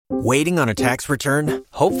Waiting on a tax return?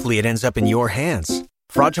 Hopefully it ends up in your hands.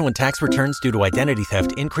 Fraudulent tax returns due to identity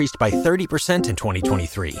theft increased by 30% in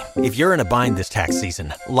 2023. If you're in a bind this tax season,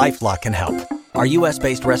 LifeLock can help. Our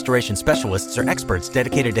U.S.-based restoration specialists are experts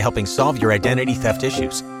dedicated to helping solve your identity theft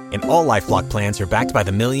issues. And all LifeLock plans are backed by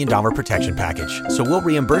the $1 Million Protection Package. So we'll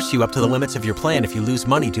reimburse you up to the limits of your plan if you lose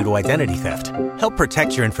money due to identity theft. Help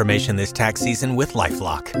protect your information this tax season with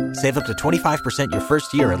LifeLock. Save up to 25% your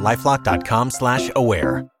first year at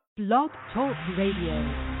LifeLock.com/aware. Blog Talk Radio.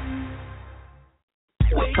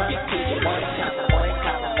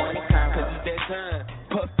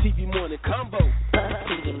 Puff TV morning combo.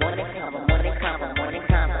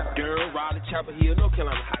 Girl, Raleigh, Chapel Hill, North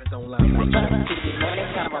Carolina, hottest online.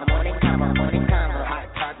 Hot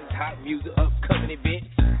topics, hot music, upcoming events.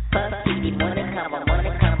 Now,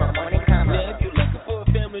 if you're looking for a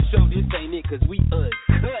family show, this ain't it, 'cause we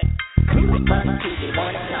uncut.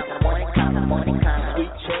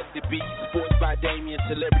 Sweet Chuck, The Beat, Sports by Damien,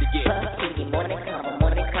 Celebrity Guest.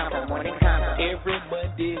 Every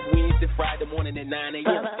Monday, Wednesday, Friday morning at 9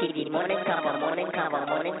 a.m.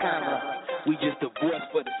 We just a voice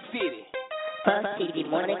for the city.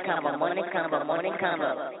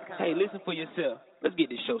 Hey, listen for yourself. Let's get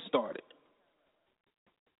this show started.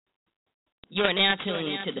 You are now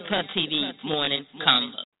tuning to the Puff TV Morning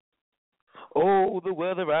Convo. Oh, the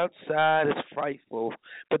weather outside is frightful,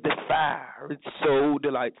 but the fire is so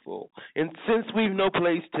delightful. And since we've no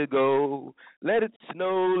place to go, let it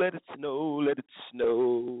snow, let it snow, let it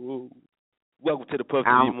snow. Welcome to the Puff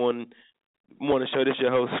TV morning show. This is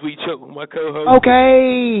your host, Sweet Chuck, with my co-host.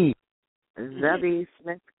 Okay. Zubby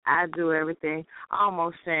Smith, I do everything. I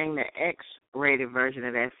almost sang the X-rated version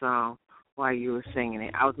of that song while you were singing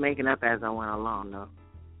it. I was making up as I went along, though.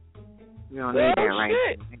 You don't need that right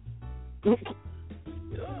now. Okay.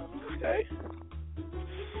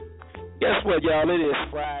 Guess what, y'all? It is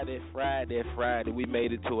Friday. We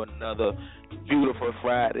made it to another beautiful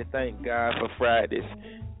Friday. Thank God for Fridays.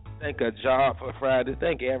 Thank a job for Fridays.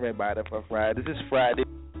 Thank everybody for Fridays. This is Friday,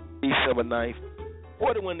 December 9th.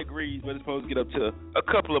 41 degrees, but it's supposed to get up to a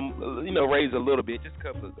couple of, raise a little bit, just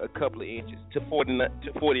a couple of inches to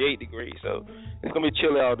 48 degrees. So it's gonna be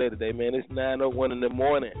chilly all day today, man. It's 9:01 in the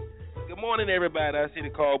morning. Good morning, everybody. I see the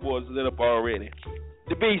cardboards lit up already.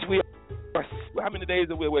 The Beach, how many days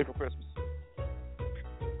are we away from Christmas?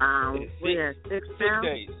 We are 6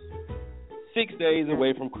 days. 6 days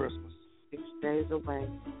away from Christmas. 6 days away.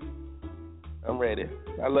 I'm ready.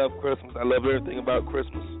 I love Christmas. I love everything about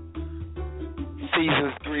Christmas.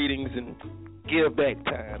 Seasons, greetings, and give back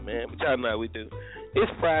time, man. But y'all know how we do.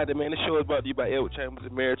 It's Friday, man. The show is brought to you by Edward Chambers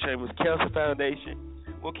and Mary Chambers Cancer Foundation.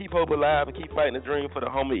 We'll keep hope alive and keep fighting the dream for the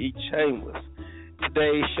home of E. Chambers.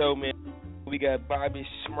 Today's show, man, we got Bobby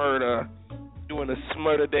Shmurda doing a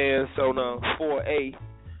Shmurda dance on 4A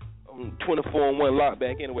on 24-1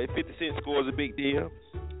 lockback. Anyway, 50 Cent scores a big deal.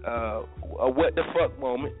 A what the fuck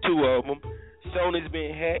moment, 2 of them. Sony's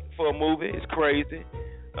been hacked for a movie. It's crazy.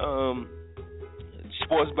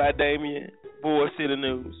 Sports by Damien, Boy City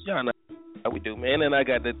News. Y'all know how we do, man. And I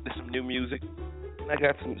got some new music. And I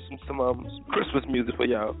got some Christmas music for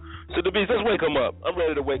y'all. So, the Beast, let's wake them up. I'm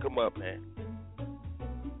ready to wake them up, man.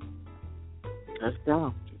 Let's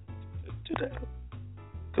go. Do that.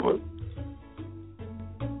 Come on.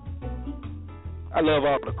 I love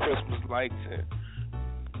all the Christmas lights and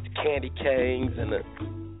the candy canes and the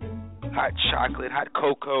hot chocolate, hot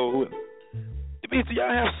cocoa. The Beast, do y'all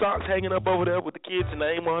have socks hanging up over there with the kids'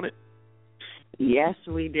 name on it? Yes,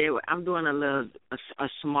 we did. I'm doing a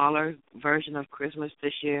smaller version of Christmas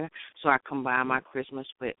this year, so I combine my Christmas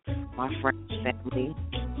with my friends' family.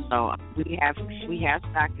 So we have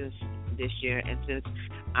stockings this year, and since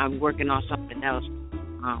I'm working on something else,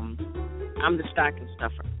 I'm the stocking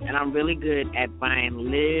stuffer, and I'm really good at buying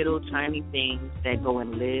little tiny things that go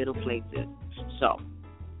in little places. So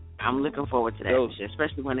I'm looking forward to that this year,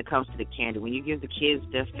 especially when it comes to the candy. When you give the kids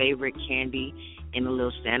their favorite candy in a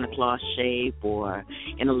little Santa Claus shape or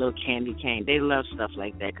in a little candy cane, they love stuff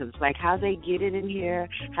like that because it's like how they get it in here,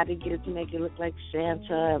 how they get it to make it look like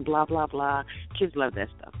Santa and blah, blah, blah. Kids love that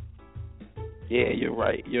stuff. Yeah, you're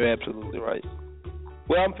right. You're absolutely right.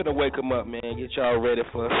 Well, I'm finna wake them up, man. Get y'all ready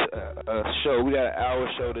for a show. We got an hour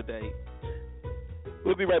show today.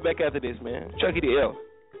 We'll be right back after this, man. Chucky the Elf,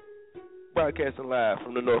 broadcasting live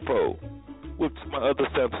from the North Pole with my other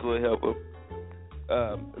substitute helper,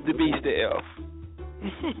 the Beast the Elf.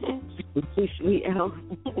 Sweet Elf.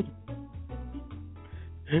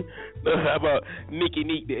 No, how about Nicky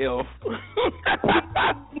Neek the Elf?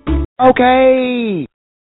 Okay.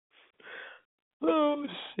 Oh,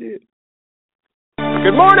 shit.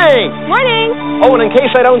 Good morning. Morning. Oh, and in case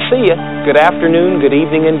I don't see you, good afternoon, good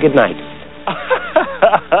evening, and good night.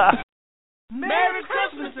 Merry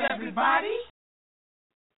Christmas, everybody.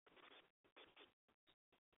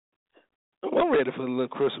 I'm ready for a little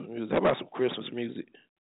Christmas music. How about some Christmas music?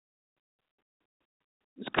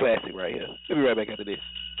 It's classic right here. We'll be right back after this.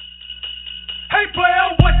 Hey,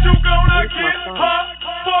 player, what you gonna get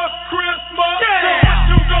for Christmas? Yeah.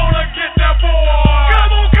 So what you gonna get that boy?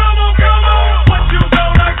 Come on, come on, come on. What you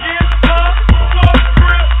gonna get for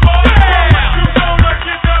Christmas? Yeah. So what you gonna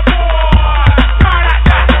get that boy?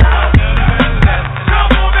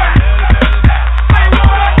 Come on back. Say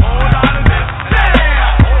what? Yeah.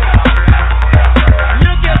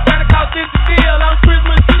 You get Santa Claus is the deal. On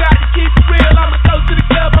Christmas, you got to keep it real. I'ma go to the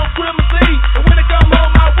club on Christmas Eve. And when I come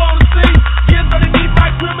home, I wanna see. Underneath my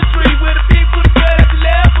Christmas tree with a big booty girl that you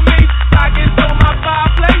left for me. Pockets on my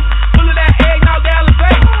fireplace, full of that eggnog Alizé.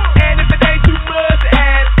 And if it ain't too much to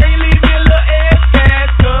ask, can you leave me a little ass cash?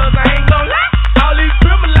 Cause I ain't gon' lie, all these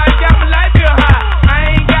Christmas lights got my life real high. I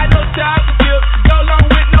ain't got no chocolate chip to go along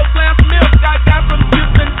with no glass of milk. I got some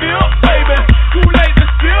chips and milk, baby. Kool-Aid to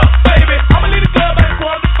strip, baby. I'ma leave the club at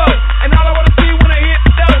 4:45. And all I wanna see when I hit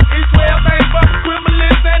the door is 12 things from the Christmas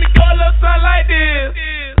list and it go a little something like this.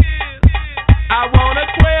 I want a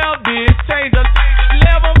 12 dish changer,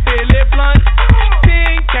 11 Billy Blunt,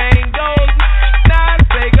 10 cane gold, 9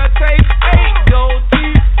 Sega tape, 8 gold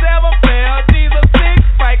teeth, 7 pair of diesel, 6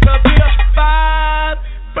 Piker beer, 5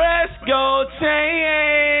 fresh gold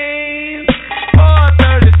chains, 4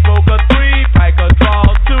 30 smoker, 3 Piker draw,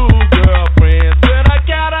 2 girlfriends with a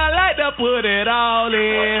Cadillac to put it all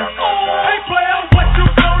in. Hey player, what you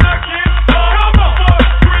gonna get? Come on for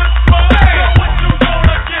Christmas. Hey, what you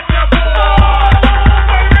gonna get that boy?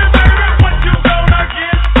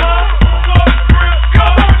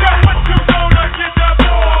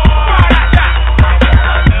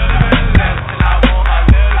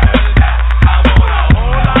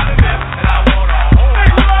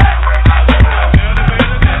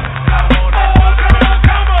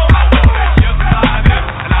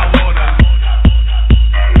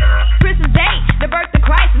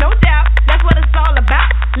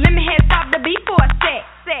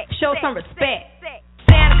 Show some respect.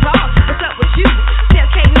 Santa Claus, what's up with you? Tell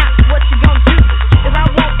Kate not what you gonna do. Cause I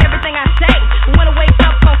want everything I say. When I wake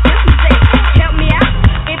up on Christmas Day, help me out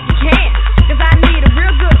if you can. Cause I need a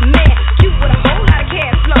real good man, cute with a whole lot of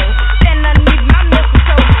cash flow. Standing underneath my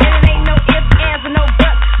mistletoe, and it ain't no ifs, ands, or no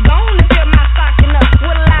buts. Gone and fill my stocking up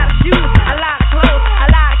with a lot of shoes, a lot of clothes, a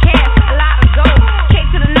lot of cash, a lot of gold. Cake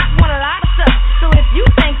to the knock, want a lot of stuff. So if you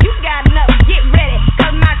think you got enough, get ready.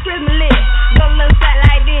 Cause my Christmas list go a little something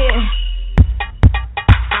like this.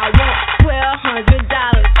 I want $1,200,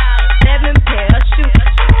 11 pair of shoes,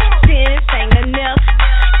 10 fingernails,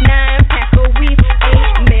 9 pack of weave,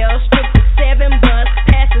 8 male strippers, 7 bus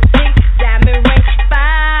passes, 6 diamond rings,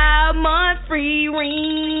 5 month free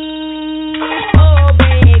rings, 4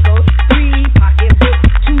 bangles, 3 pocketbooks,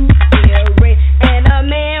 2 earrings, and a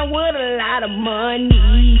man with a lot of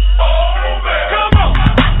money. Come on!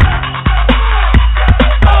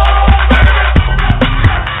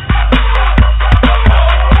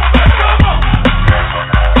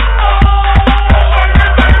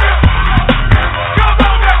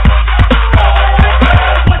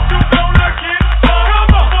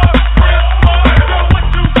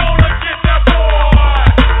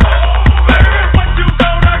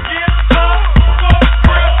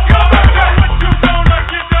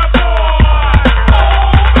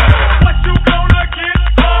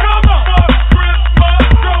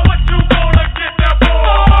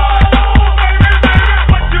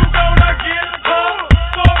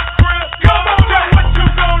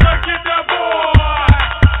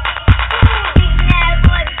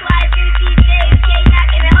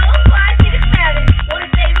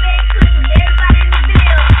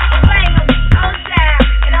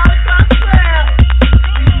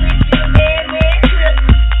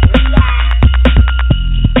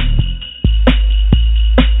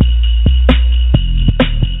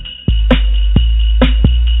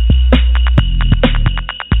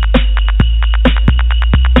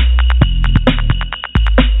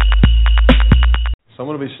 I'm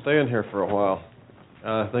going to be staying here for a while.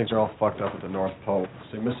 Things are all fucked up at the North Pole.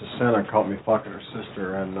 See, Mrs. Santa caught me fucking her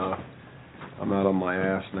sister, and I'm out on my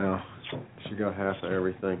ass now. She got half of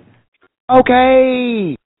everything.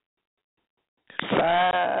 Okay.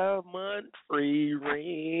 5-month free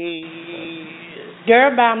rent.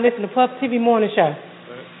 Girl, bye. I'm listening to Puff TV Morning Show.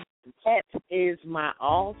 That is my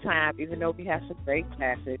all-time, even though we have some great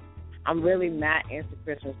classics. I'm really not into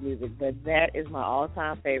Christmas music, but that is my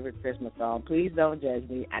all-time favorite Christmas song. Please don't judge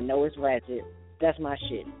me. I know it's ratchet, That's my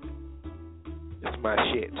shit. It's my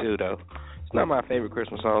shit too, though. It's not my favorite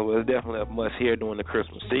Christmas song, but it's definitely a must-hear during the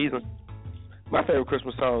Christmas season. My favorite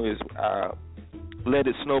Christmas song is "Let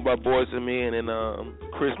It Snow" by Boys II Men and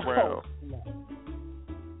Chris Brown. No.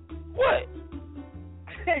 What?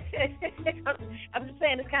 I'm just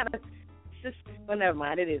saying it's kind of. Well, never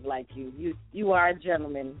mind. It is like you. You are a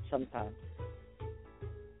gentleman sometimes.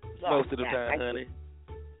 So, most of the time, honey.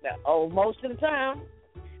 Most of the time.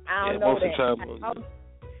 I don't know most that. Of the time.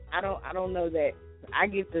 I don't know that. I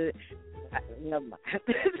get the. Never mind.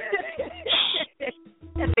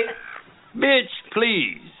 Bitch,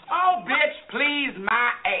 please. Oh, bitch, please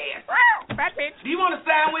my ass. Fat bitch. Do you want a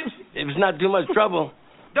sandwich? If it's not too much trouble.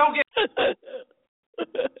 Don't get.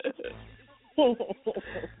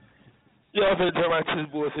 Y'all finna turn right to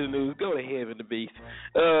this boy to the news. Go to heaven, the beast.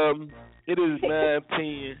 It is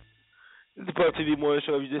 9:10. This is the Puff TV Morning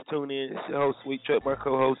Show. If you just tuned in, it's your host, Sweet Truck, my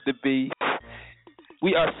co-host, the Beast.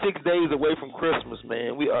 We are 6 days away from Christmas,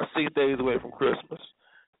 man. We are 6 days away from Christmas.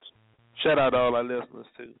 Shout out to all our listeners,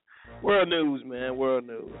 too. World news, man. World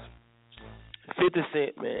news. 50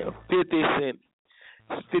 Cent, man. 50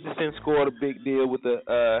 Cent scored a big deal with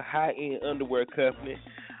a high-end underwear company.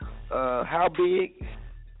 How big?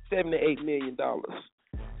 $78 million.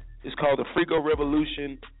 It's called the Freako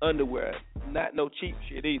Revolution underwear. Not no cheap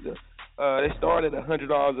shit either. They start at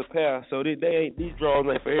 $100 a pair, so these draws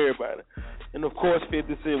ain't for everybody. And of course,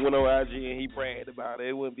 50 Cent went on IG and he bragged about it.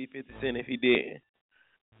 It wouldn't be 50 Cent if he didn't.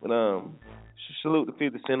 But salute to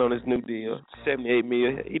 50 Cent on his new deal, $78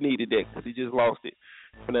 million. He needed that because he just lost it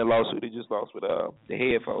from that lawsuit he just lost with the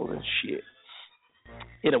headphones and shit.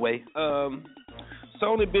 Anyway,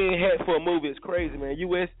 Sony being hacked for a movie is crazy, man.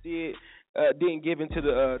 U.S. didn't give in to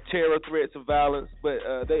the terror threats of violence, but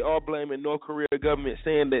they are blaming North Korea government,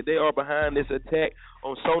 saying that they are behind this attack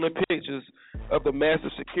on Sony Pictures of the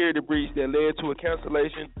massive security breach that led to a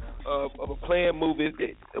cancellation of a planned movie.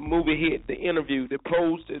 A movie hit, The Interview, that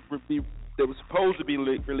was supposed to be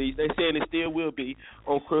released. They saying it still will be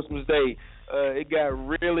on Christmas Day. It got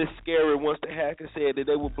really scary once the hacker said that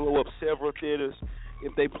they would blow up several theaters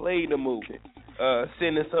if they played the movie,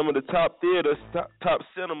 sending some of the top theaters, top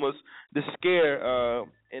cinemas to scare,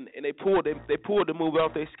 and they pulled the movie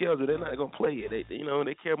off their schedule. They're not gonna play it.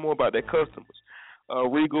 They care more about their customers.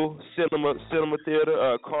 Regal Cinema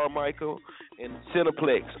Theater, Carmichael, and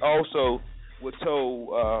Cineplex also were told.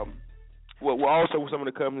 Were also some of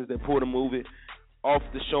the companies that pulled the movie off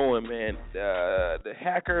the showing. Man, the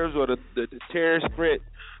hackers or the terrorist threat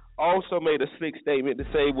also made a slick statement to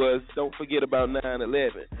say was, don't forget about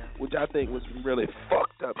 9/11, which I think was some really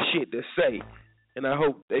fucked up shit to say. And I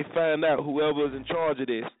hope they find out whoever's in charge of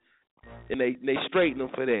this and they straighten them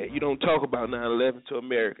for that. You don't talk about 9/11 to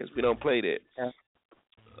Americans. We don't play that.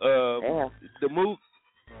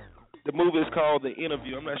 The movie is called The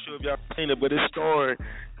Interview. I'm not sure if y'all seen it, but it's starring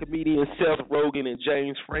comedians Seth Rogen and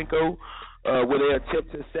James Franco, where they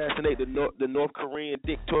attempt to assassinate the North Korean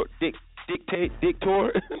dictator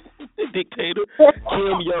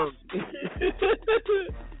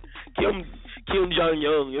Kim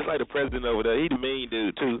Jong-un. It's like the president over there. He the main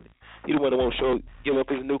dude too. He the one that won't give up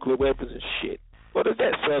his nuclear weapons and shit. What is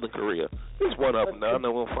that, Southern Korea? There's one of them now. I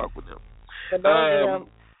know won't fuck with them.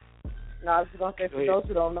 No, I was going to say, for those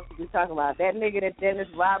who don't know what we're talking about, that nigga that Dennis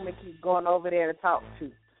Rodman keeps going over there to talk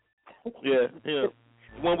to. Yeah.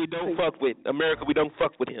 One we don't fuck with. America, we don't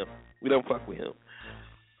fuck with him. We don't fuck with him.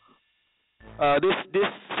 This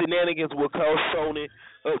shenanigans will cost Sony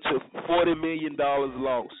up to $40 million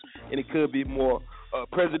loss, and it could be more.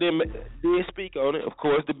 President did speak on it. Of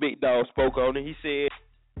course, the big dog spoke on it. He said,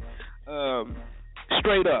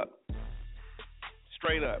 straight up,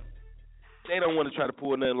 they don't want to try to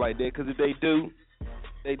pull nothing like that, because if they do,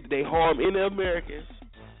 they harm any Americans,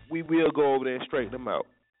 we will go over there and straighten them out.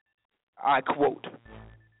 I quote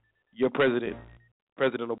your President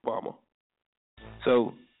Obama.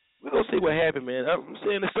 So we're going to see what happens, man. I'm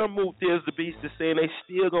saying there's some movie theaters, the Beast is saying they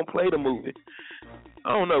still going to play the movie.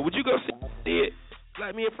 I don't know. Would you go see it?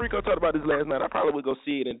 Like me and Freako talked about this last night. I probably would go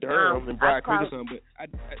see it in Durham and Briar Creek or something, but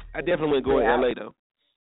I definitely would go in L.A., though.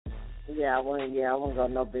 I wouldn't go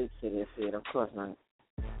no big city and see it. Of course not.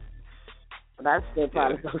 But I'd still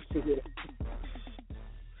probably go see it.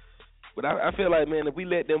 But I feel like, man, if we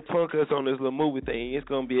let them punk us on this little movie thing, it's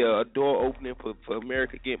going to be a door opening for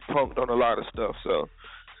America getting punked on a lot of stuff. So,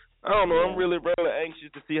 I don't know. I'm really, really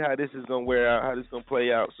anxious to see how this is going to wear out, how this is going to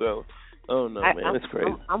play out. So, I don't know, man. It's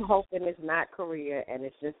crazy. I'm hoping it's not Korea and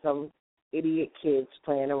it's just some idiot kids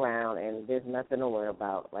playing around and there's nothing to worry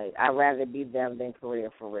about. Like, I'd rather be them than Korea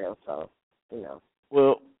for real. So,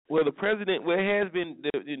 Well, the president, it has been,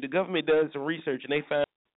 the government does some research and they found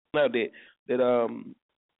out that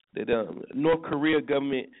North Korea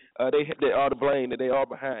government they are to blame, that they are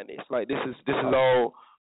behind this. Like this is all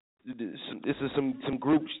some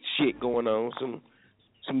group shit going on, some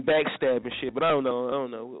backstabbing shit. But I don't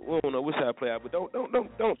know. We don't know which side play out. But don't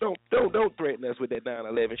threaten us with that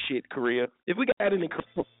 9/11 shit, Korea. If we got any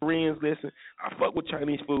Koreans listen, I fuck with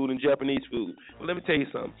Chinese food and Japanese food. But let me tell you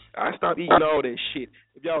something. I stop eating all that shit.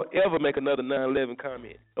 If y'all ever make another 9/11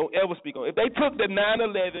 comment, don't ever speak on it. If they took the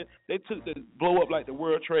 9/11, they took the blow up like the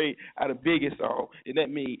World Trade out of biggest song, and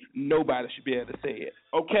that means nobody should be able to say it.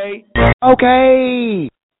 Okay? Okay.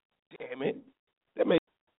 Damn it. That makes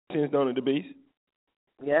sense, don't it, the Beast?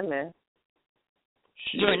 Yeah, man.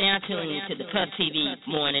 You're now tuning into the Puff TV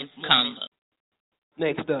Morning Convo.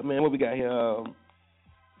 Next up, man, what we got here? A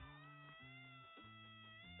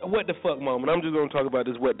what the fuck moment. I'm just going to talk about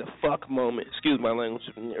this what the fuck moment. Excuse my language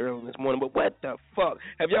early this morning, but what the fuck?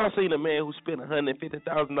 Have y'all seen a man who spent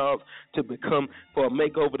 $150,000 to become for a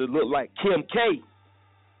makeover to look like Kim K?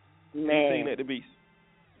 Man. Seen that, the Beast?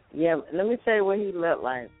 Yeah, let me tell you what he looked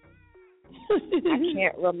like. I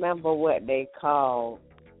can't remember what they called.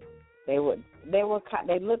 They looked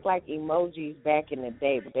like emojis back in the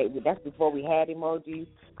day, but that's before we had emojis.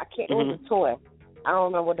 It was a toy. I don't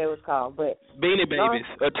remember what they was called, but Beanie Babies,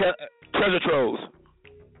 treasure trolls.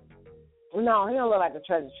 No, he don't look like a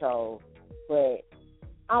treasure troll, but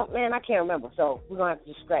man, I can't remember. So we're gonna have to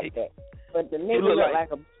just scratch that. But the nigga looked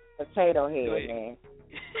like a potato head, man.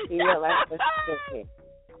 He looked like a potato head.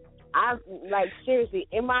 Seriously,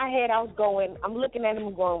 in my head, I'm looking at him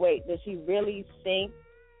and going, wait, does he really think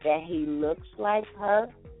that he looks like her?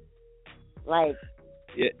 Like,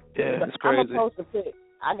 yeah, that's crazy. I'm going to post a pic.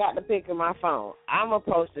 I got the pic in my phone. I'm going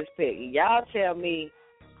to post this pic. Y'all tell me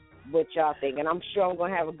what y'all think, and I'm sure I'm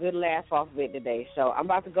going to have a good laugh off of it today. So I'm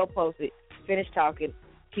about to go post it, finish talking.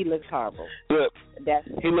 He looks horrible. Look,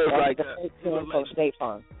 he looks like State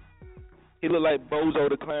Farm. He looked like Bozo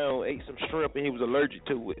the Clown ate some shrimp and he was allergic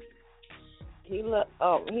to it. He looks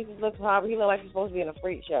horrible. He looked like he's supposed to be in a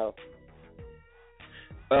freak show.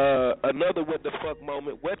 Another what the fuck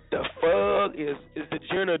moment. What the fuck is the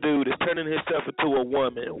Jenner dude is turning himself into a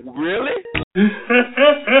woman? Really?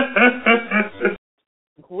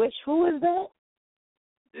 Who is that?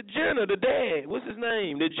 The Jenner, the dad. What's his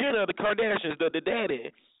name? The Jenner, the Kardashians, the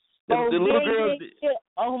daddy. The little girl.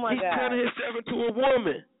 Oh my God. He's turning himself into a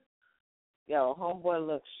woman. Yo, homeboy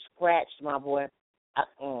looks scratched, my boy.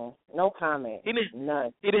 No comment.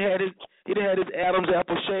 None. He'd have had his Adam's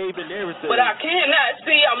apple shaved and everything. But I cannot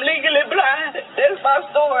see. I'm legally blind. That's my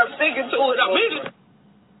story. I'm sticking to it. I'm legally.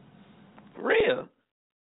 For real.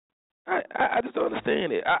 I just don't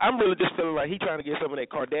understand it. I'm really just feeling like he's trying to get some of that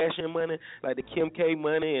Kardashian money, like the Kim K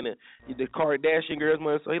money and the Kardashian girls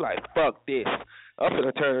money. So he like, fuck this. I'm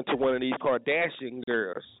gonna turn into one of these Kardashian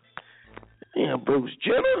girls. Yeah, Bruce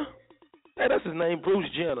Jenner. Hey, that's his name, Bruce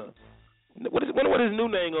Jenner. What his new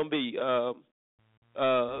name gonna be?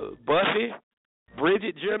 Buffy,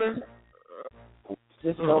 Bridget Jenner.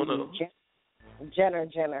 This is gonna be Jenner.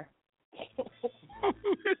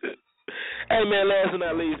 Hey man, last but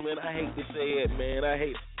not least, man, I hate to say it, man. I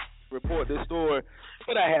hate to report this story,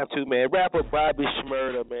 but I have to, man. Rapper Bobby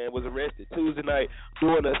Shmurda, man, was arrested Tuesday night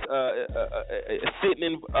doing a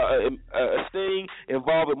sting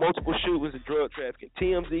involving multiple shootings and drug trafficking.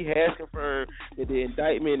 TMZ has confirmed that the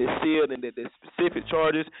indictment is sealed and that the specific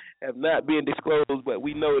charges have not been disclosed, but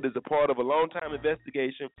we know it is a part of a long-time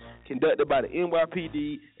investigation conducted by the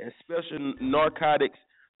NYPD and special narcotics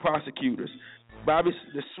prosecutors.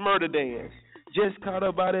 The Smurda dance just caught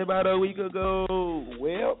up about it about a week ago.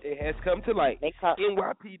 Well, it has come to light.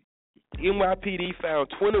 NYPD found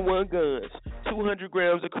 21 guns, 200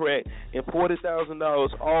 grams of crack, and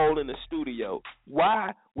 $40,000 all in the studio.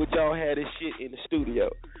 Why would y'all have this shit in the studio?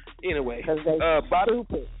 Anyway,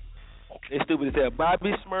 it's stupid as hell.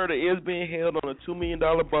 Bobby Smurda is being held on a $2 million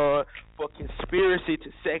bond for conspiracy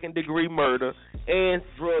to second-degree murder and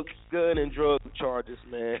gun and drug charges,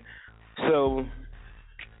 man. So,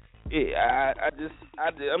 yeah,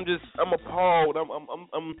 I'm appalled.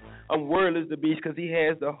 I'm worried as the beast because he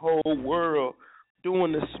has the whole world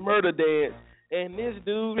doing the Smurda dance, and this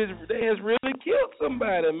dude has really killed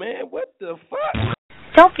somebody, man. What the fuck?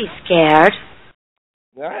 Don't be scared.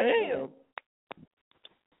 I am.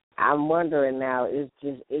 I'm wondering now,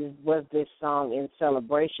 was this song in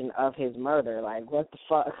celebration of his murder? Like, what the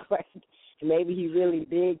fuck? Maybe he really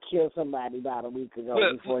did kill somebody about a week ago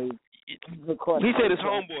before he recorded. He said his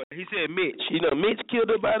homeboy. He said Mitch. You know, Mitch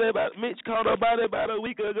Mitch called about it about a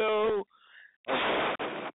week ago.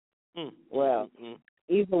 Well,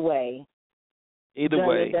 either way.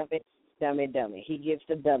 Dummy. He gets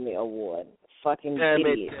the Dummy Award. fucking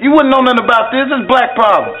idiot. You wouldn't know nothing about this. It's black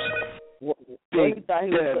problems. He thought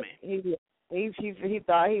he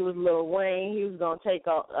thought he was Lil Wayne. He was gonna take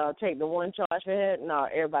the one charge for it. No,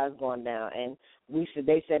 everybody's going down. And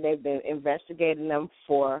they said they've been investigating them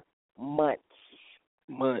for months.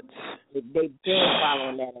 They've been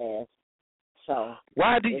following that ass. So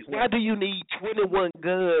why do you need 21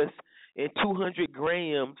 guns and 200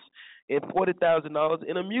 grams and $40,000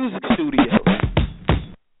 in a music studio?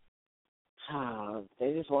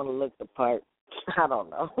 They just want to look the part. I don't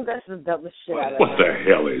know. That's the dumbest shit I've ever What the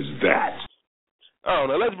hell is that? I don't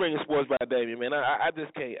know. Let's bring in sports by Damien, man. I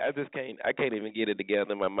can't even get it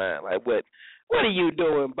together in my mind. Like, what are you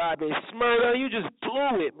doing, Bobby Smurda? You just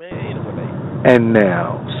blew it, man. And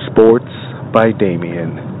now, sports by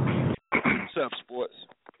Damien. What's up, sports?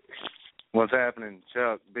 What's happening,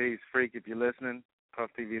 Chuck, Beast, Freak, if you're listening, Puff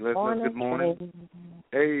TV listeners, good morning.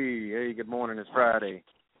 Hey, good morning. It's Friday.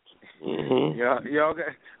 Mm-hmm. Y'all got,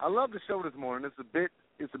 I love the show this morning.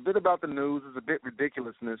 It's a bit about the news. It's a bit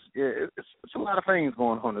ridiculousness. Yeah, it's a lot of things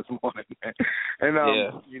going on this morning, man.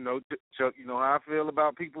 And you know, Chuck, you know how I feel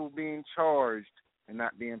about people being charged and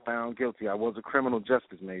not being found guilty. I was a criminal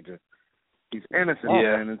justice major. He's innocent,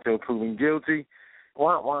 man, until proven guilty.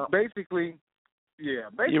 Basically,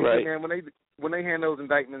 right. man, when they hand those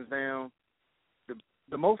indictments down,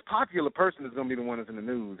 the most popular person is going to be the one that's in the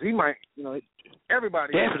news. He might, you know,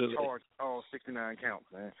 everybody has charged all 69 counts,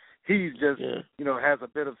 man. He's just, you know, has a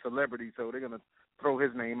bit of celebrity, so they're going to throw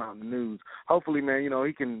his name out in the news. Hopefully, man, you know,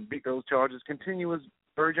 he can beat those charges, continue his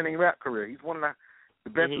burgeoning rap career. He's one of the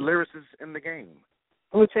best lyricists in the game.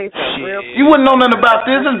 Let me tell you something. You wouldn't know nothing about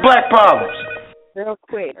this. It's black problems. Real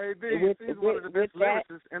quick. Hey, he's one of the best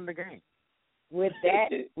lyricists in the game. With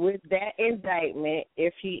that indictment,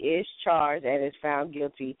 if he is charged and is found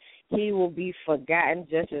guilty, he will be forgotten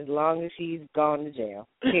just as long as he's gone to jail.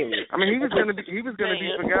 Period. I mean, he was going to be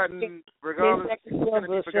forgotten regardless. He was going to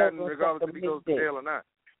be forgotten regardless if he goes to jail or not.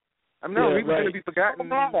 I mean, no, he was going to be forgotten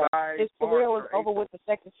by his career was over with the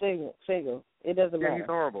second single. It doesn't matter. He's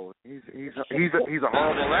horrible. He's a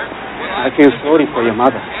horrible rapper. I feel sorry for your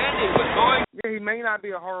mother. Yeah, he may not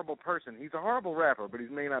be a horrible person. He's a horrible rapper, but he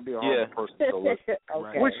may not be a horrible person. So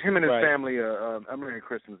wish him and his family a Merry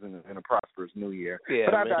Christmas and a prosperous New Year. Yeah,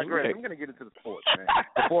 but I digress. I'm going to get into the sports, man.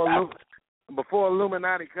 Before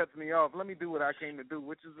Illuminati cuts me off, let me do what I came to do,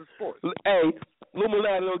 which is the sports. Hey,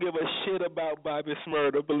 Illuminati don't give a shit about Bobby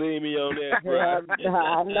Smurda. Believe me on that, bro.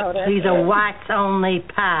 I know that. He's a whites-only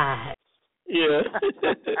pie. Yeah.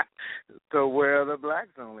 So where are the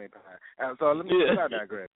blacks-only pie? So let me I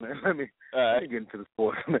digress, man. Let me get into the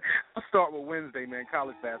sports. I'll start with Wednesday, man,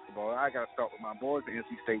 college basketball. I got to start with my boys, the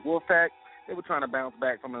NC State Wolfpack. They were trying to bounce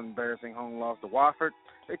back from an embarrassing home loss to Wofford.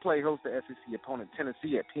 They played host to SEC opponent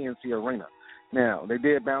Tennessee at PNC Arena. Now, they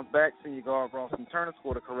did bounce back. Senior guard Rawson Turner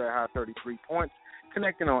scored a career-high 33 points,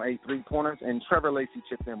 connecting on 8 3-pointers, and Trevor Lacey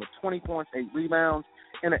chipped in with 20 points, 8 rebounds,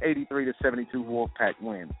 and an 83-72 Wolfpack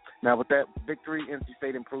win. Now, with that victory, NC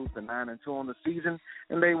State improves to 9-2 on the season,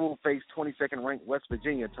 and they will face 22nd-ranked West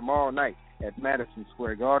Virginia tomorrow night at Madison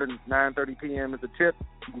Square Garden. 9:30 p.m. is the tip.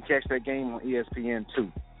 You can catch that game on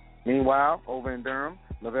ESPN2. Meanwhile, over in Durham,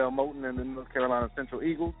 Lavelle Moulton and the North Carolina Central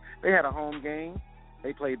Eagles, they had a home game.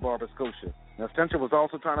 They played Barber Scotia. Now, Central was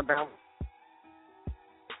also trying to bounce.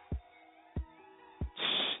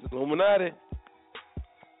 Illuminati.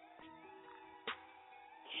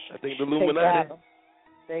 I think the Illuminati.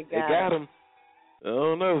 They got him. I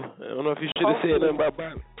don't know if you should have said nothing about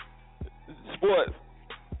Bobby. Sports.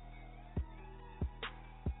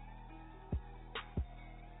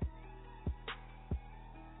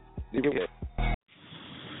 Okay.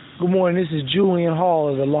 Good morning. This is Julian Hall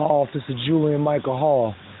of the law office of Julian Michael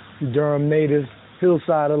Hall, Durham native,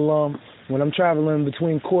 Hillside alum. When I'm traveling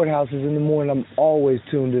between courthouses in the morning, I'm always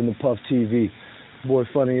tuned in to Puff TV. Boy,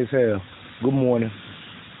 funny as hell. Good morning.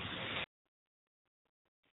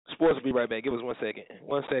 Sports will be right back. Give us 1 second.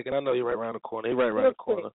 1 second. I know you're right around the corner. You're right around the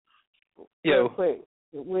corner. Real quick.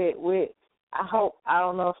 I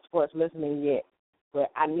don't know if Sports listening yet,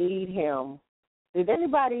 but I need him. Did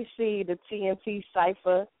anybody see the TNT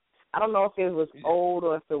cipher? I don't know if it was old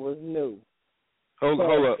or if it was new. Hold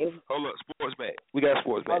up. Sports back. We got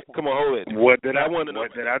sports back. Okay. Come on, hold it. What did I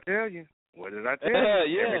tell you? Yeah.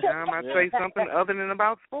 Every time I say something other than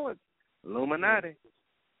about sports, Illuminati.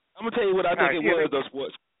 I'm going to tell you what I think it was, though,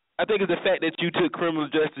 sports. I think it's the fact that you took criminal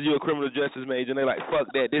justice, you're a criminal justice major, and they're like,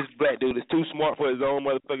 fuck that. This black dude is too smart for his own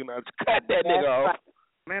motherfucking knowledge. Cut that nigga off.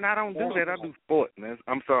 Man, I don't do that. I do sports, man.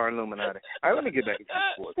 I'm sorry, Illuminati. All right, let me get back into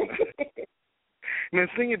sports. Man,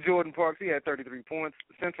 senior Jordan Parks, he had 33 points.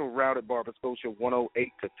 Central routed Barber Scotia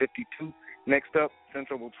 108-52. Next up,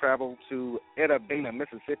 Central will travel to Edabina,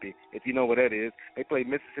 Mississippi, if you know what that is. They play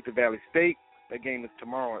Mississippi Valley State. That game is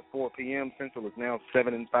tomorrow at 4 p.m. Central is now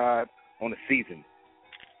 7-5 on the season.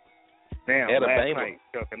 Now, last night,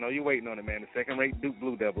 Chuck, I know you're waiting on it, man. The second-rate Duke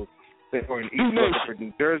Blue Devils, they were in East Rutherford,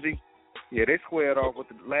 New Jersey. Yeah, they squared off with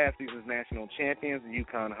the last season's national champions, the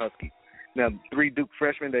UConn Huskies. Now, 3 Duke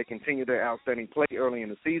freshmen, they continued their outstanding play early in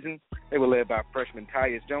the season. They were led by freshman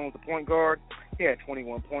Tyus Jones, the point guard. He had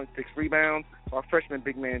 21 points, 6 rebounds, while freshman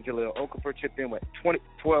big man Jaleel Okafor chipped in with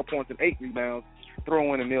 12 points and 8 rebounds.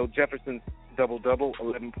 Throw in Emil Jefferson's double-double,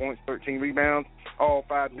 11 points, 13 rebounds. All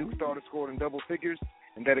 5 Duke starters scored in double figures,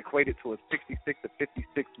 and that equated to a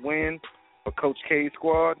 66-56 win for Coach K's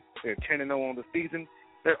squad. They're 10-0 on the season.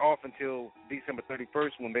 They're off until December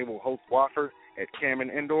 31st when they will host Wofford at Cameron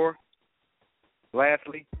Indoor.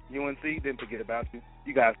 Lastly, UNC, didn't forget about you.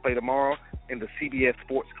 You guys play tomorrow in the CBS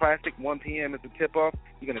Sports Classic. 1 p.m. is the tip-off.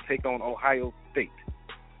 You're going to take on Ohio State.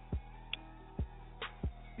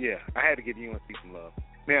 Yeah, I had to give UNC some love.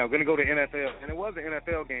 Now, I'm going to go to NFL, and it was an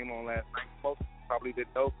NFL game on last night. Most probably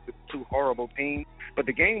didn't know the 2 horrible teams, but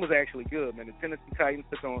the game was actually good, man. The Tennessee Titans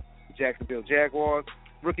took on the Jacksonville Jaguars.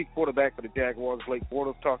 Rookie quarterback for the Jaguars, Blake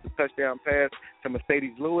Bortles, tossed a touchdown pass to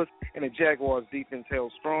Mercedes Lewis, and the Jaguars' defense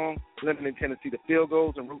held strong, limiting Tennessee to field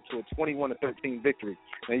goals and route to a 21-13 victory.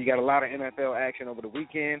 Now, you got a lot of NFL action over the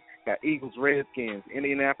weekend. Got Eagles, Redskins,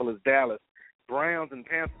 Indianapolis, Dallas, Browns, and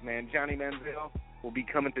Panthers, man. Johnny Manziel will be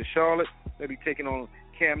coming to Charlotte. They'll be taking on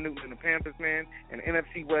Cam Newton and the Panthers, man. And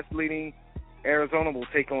NFC West leading Arizona will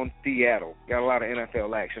take on Seattle. Got a lot of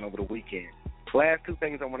NFL action over the weekend. Last 2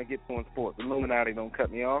 things I want to get to in sports. Illuminati, don't cut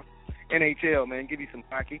me off. NHL, man, give you some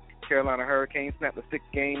hockey. Carolina Hurricanes snapped a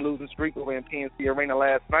 6-game losing streak over in PNC Arena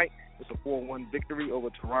last night. It's a 4-1 victory over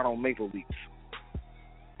Toronto Maple Leafs.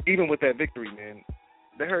 Even with that victory, man,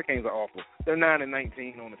 the Hurricanes are awful. They're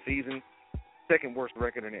 9-19 on the season. Second worst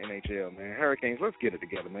record in the NHL, man. Hurricanes, let's get it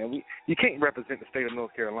together, man. You can't represent the state of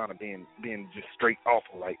North Carolina being just straight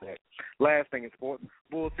awful like that. Last thing in sports,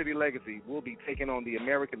 Bull City Legacy will be taking on the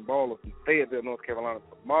American Ballers in Fayetteville, North Carolina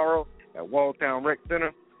tomorrow at Walltown Rec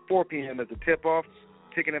Center. 4 p.m. is the tip-off.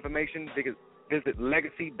 Ticket information, visit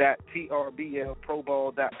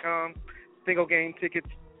legacy.trblproball.com. Single game tickets,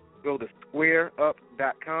 go to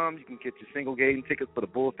squareup.com. You can get your single game tickets for the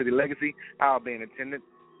Bull City Legacy. I'll be in attendance.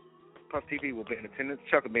 Puff TV will be in attendance.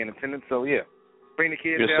 Chuck will be in attendance. So, yeah, bring the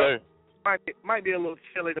kids out. Might be a little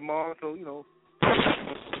chilly tomorrow, so, you know,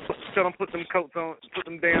 tell them put them coats on, put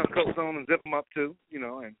them down coats on and zip them up, too, you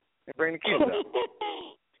know, and bring the kids out.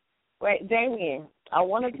 Wait, Damien, I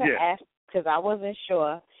wanted to ask, because I wasn't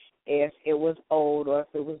sure if it was old or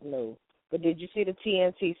if it was new, but did you see the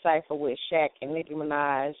TNT cipher with Shaq and Nicki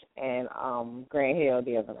Minaj and Grant Hill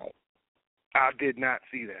the other night? I did not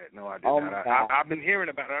see that. No, I did not. I've been hearing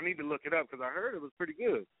about it. I need to look it up because I heard it was pretty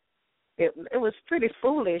good. It was pretty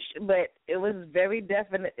foolish, but it was very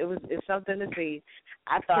definite. It's something to see.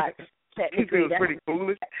 I thought technically it was pretty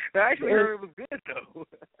foolish. I actually heard it was good though.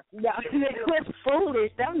 No, it was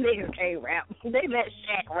foolish. Them niggas can't rap. They let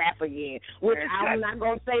Shaq rap again, which I'm not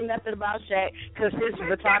gonna say nothing about Shaq because his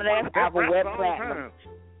retarded ass album went platinum.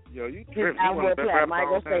 Yo, you his album went platinum. I ain't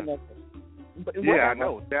gonna say nothing. But yeah, I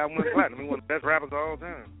know. That went platinum. He's one of the best rappers of all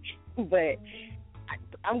time. But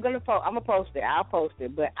I'm gonna post it. I'll post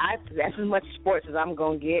it. But that's as much sports as I'm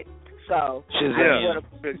gonna get. So you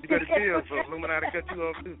better chill. So Illuminati cut you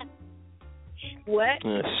off too. What?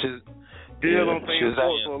 Deal on saying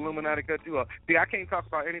sports, so Illuminati cut you off. See, I can't talk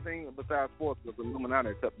about anything besides sports because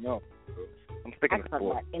Illuminati cut me off. I'm sticking to sports.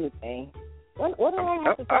 About anything. What do I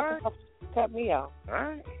have to talk about? Cut me off.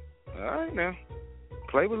 All right now.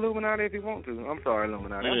 Play with Illuminati if you want to. I'm sorry,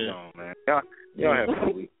 Illuminati. I'm gone, man. Y'all have a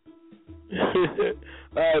good week. All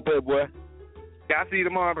right, big boy. I'll see you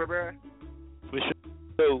tomorrow, bro. For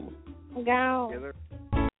sure. I'm gone.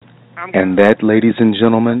 And that, ladies and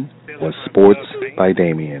gentlemen, was Sports by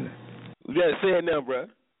Damien. We got to say it now, bro.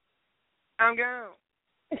 I'm gone.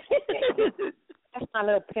 That's my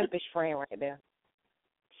little pimpish friend right there.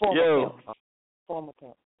 Former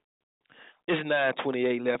pimp. It's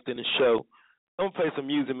 9:28 left in the show. I'm going to play some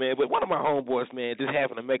music, man, but one of my homeboys, man, just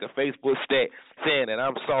happened to make a Facebook stat saying that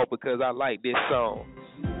I'm soft because I like this song.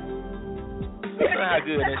 You know how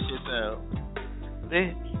good that shit sounds.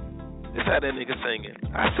 This how that nigga singing.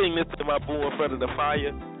 I sing this to my boo in front of the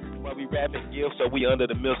fire while we wrapping gifts so we under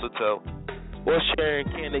the mistletoe. Or sharing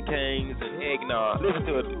candy canes and eggnog. Listen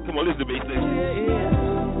to it. Come on, listen to me.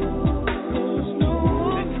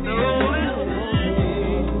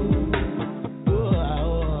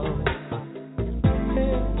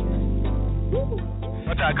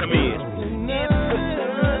 What time come in?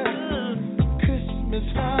 Christmas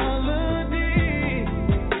holiday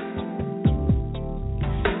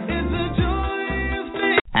is a joyous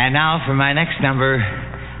day. And now for my next number,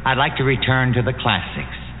 I'd like to return to the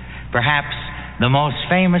classics. Perhaps the most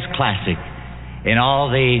famous classic in all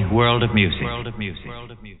the world of music.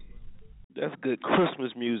 That's good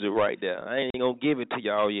Christmas music right there. I ain't gonna give it to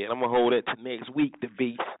y'all yet. I'm gonna hold it to next week, the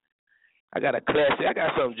beast. I got a classic. I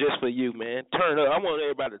got something just for you, man. Turn up. I want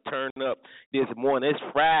everybody to turn up this morning. It's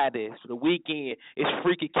Friday. It's the weekend. It's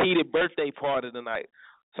Freaky Kitty's birthday party tonight.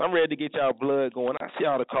 So I'm ready to get y'all blood going. I see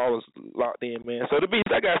all the callers locked in, man. So the beast,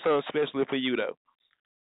 I got something special for you, though.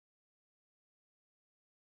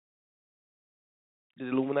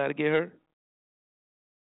 Did Illuminati get her?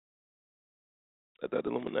 I thought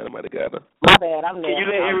the Illuminati might have got her. My bad, I'm there. Can you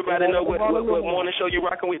let everybody know what morning show you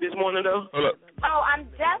rocking with this morning, though? Hold up. Oh, I'm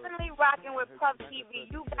definitely rocking with Puff TV.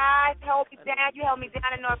 You guys held me down. You held me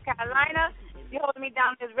down in North Carolina. You holding me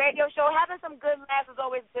down in this radio show. Having some good laughs is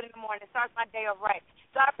always good in the morning. It starts my day off right.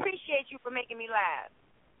 So I appreciate you for making me laugh.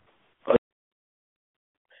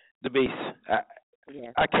 The Beast.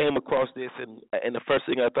 I came across this, and the first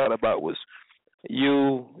thing I thought about was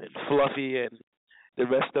you and Fluffy and the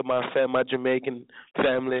rest of my my Jamaican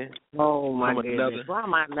family. Oh my goodness! Why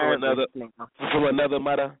am I nervous now? From another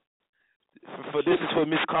mother. For this is for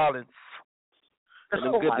Miss Collins.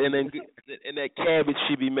 And, and that cabbage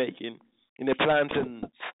she be making, and the plantains.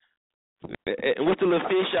 And what's the little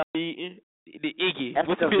fish I be eating? The Iggy.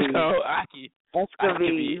 What's the fish called? Aki.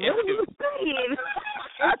 Escovy. What are you saying?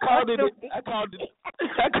 I called it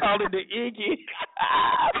the Iggy.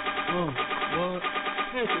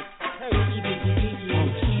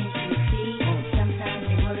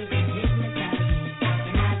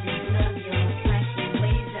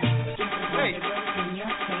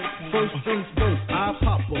 First things first, I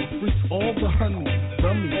pop up, freak all the honey,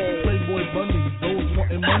 dummies, Playboy bunnies, those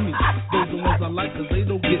wanting money, those the ones I like 'cause they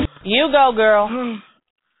don't get. You go, girl.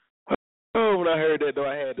 Oh, when I heard that, though,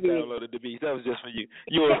 I had to download the beat. That was just for you.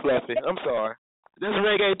 You and Fluffy. I'm sorry. This is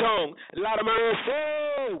reggaeton. A lot of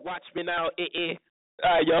mercy. Watch me now. All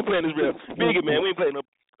right, y'all, I'm playing this real. Biggie, man. We ain't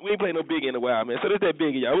playing no Biggie in a while, man. So this that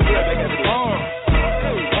Biggie, y'all. We'll be right back after this.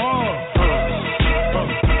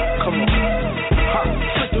 Come on. Hot,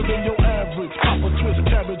 sicker than your average. Papa twist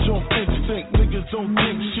cabbage on instinct. Niggas don't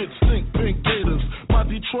think shit stink. Pink Gators. My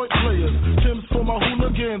Detroit players. Tim's for my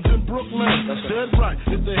hooligans in Brooklyn. Dead right.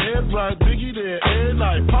 If the head right, Biggie there every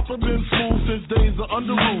night. Papa been fool since days of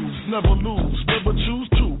under rules. Never lose. Never choose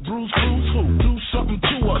to. Bruce, cruise who? Do something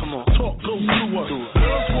to us. Talk goes through us.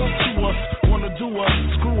 Girls want to us. Wanna do us.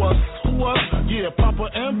 Screw us. Who us? Yeah, Papa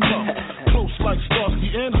and Puff. Close like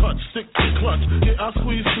Starsky and Hutch. Stick to clutch. Yeah, I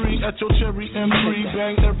squeeze 3 at your cherry M3.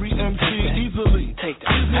 Bang every MC easily. Take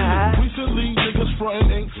that. Recently, niggas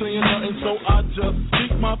frontin' ain't saying nothing, so I just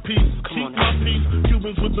speak my peace. Keep my peace.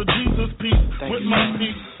 Cubans with the Jesus peace. With my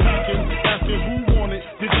peace. Packing, asking who want it.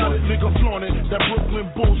 They got it, nigga flaunt it. That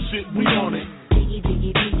Brooklyn bullshit, we on it. Biggie,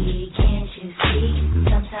 biggie, biggie, can't you see?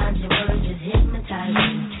 Sometimes your words just hypnotize me.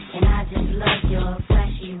 And I just love your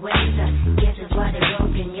flashy ways. I guess it's why they're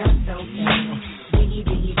broken, you're so fake. Biggie,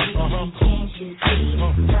 biggie, biggie, can't you see?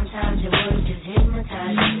 Sometimes your words just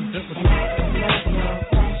hypnotize me. And I just love your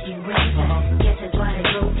flashy ways. I guess it's why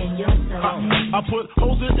they're broken, you're so fake. I put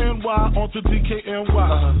hoes in NY onto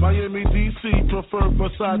DKNY. Miami, DC, prefer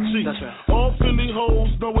Versace. All Philly hoes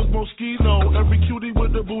know it's Moschino. Every cutie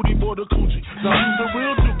with the booty, boy, the coochie. Now who's the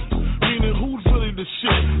real dookie? Meaning who's really the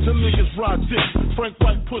shit? Them niggas ride dick. Frank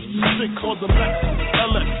White pussy sick called the Max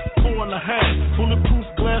LX 4.5. Bulletproof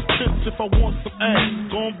glass tips if I want some ass.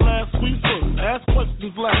 Gon' blast sweet first. Ask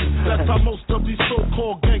questions last. That's how most of these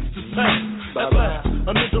so-called gangsters pass. At last,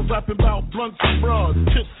 a nigga rapping about blunts and bras,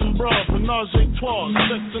 tips and bras, menage a trois,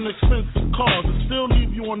 sex and expensive cars, and still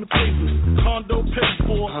leave you on the pavement. Condo paid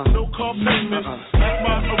for, no car payment. At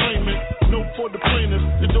my arraignment, no for the plaintiff.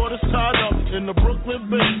 Your daughter's tied up in the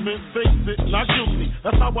Brooklyn basement. Face it, not guilty.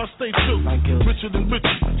 That's how I stay true. Richer than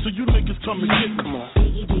richer, so you niggas come and get me.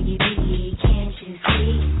 Biggie, biggie, biggie, can't you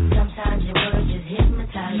see? Sometimes your words just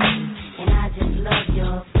hypnotize me. And I just love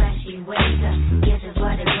your flashy ways. I guess it's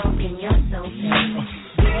why they're broken, you're so fake.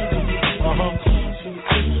 Biggie, biggie, biggie, can't you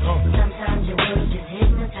see? Sometimes your words just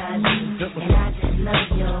hypnotize me. And I just love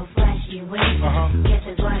your flashy ways. I guess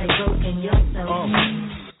it's why they're broken, you're so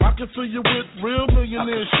fake. I can fill you with real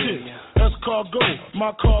millionaire shit. Escargot,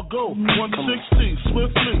 my cargo, 160,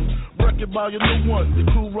 swiftly. Wreck it by your new one. Your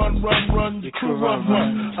crew run, your crew run.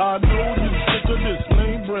 I know you sick of this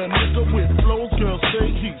name brand nigga with flows, girl, say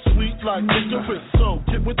he's sweet like nigga with. So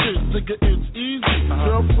get with this, nigga, it's easy.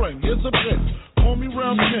 Girlfriend, here's a bitch. call me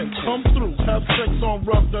round 10. Come through, have sex on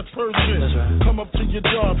rough, that's Persian. Come up to your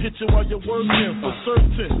job, hit you while you're working. For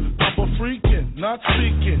certain, Papa freaking, not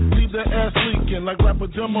speaking. Leave their ass leaking like rapper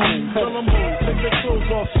demo. Tell them who, take their clothes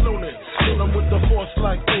off slowly. Kill them with the force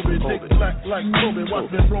like Obi. Dick black like Kobe,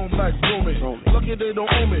 watch me roam like Romy. Lucky they don't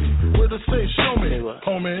owe me, where to say show me,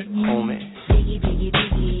 homie. Biggie, biggie,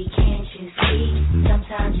 biggie, can't you see?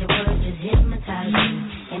 Sometimes your words just hypnotize me.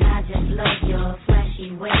 And I just love your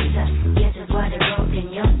flashy ways. Guess it's why they're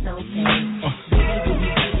broken, you're so fake. Biggie,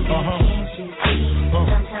 biggie, biggie, can't you see?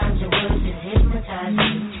 Sometimes your words just hypnotize me.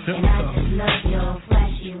 And I just love your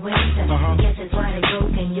flashy ways. Guess it's why they're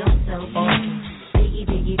broken, you're so fake. Biggie,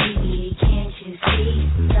 biggie, biggie, can't you see?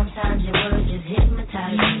 Sometimes your words just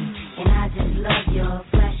hypnotize me. And I just love your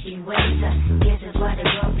flashy ways. Guess it's why they're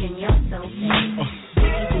broken, you're so fake.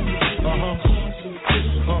 Biggie, biggie, biggie, can't you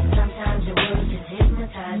see? Sometimes your words just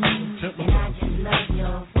hypnotize me. And I just love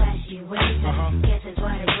your flashy ways. Guess it's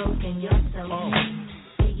why they're broken, you're so fake.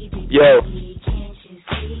 Biggie, biggie, biggie, can't you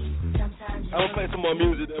see? Sometimes I'm gonna play some more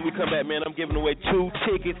music, then we come back, man. I'm giving away 2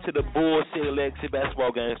 tickets to the Bull City Legacy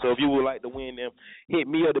basketball game. So if you would like to win them, hit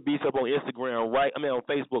me or the Beast up on Instagram on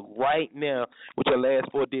Facebook right now with your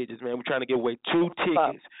last 4 digits, man. We're trying to give away 2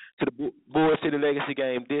 tickets to the Bull City Legacy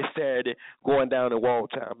game this Saturday, going down in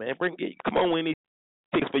Walltown, man. Come on, win these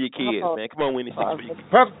tickets for your kids, man. Come on, win these tickets for your kids.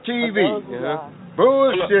 Puff TV,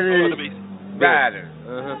 Bull City Riders.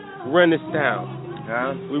 Run this town.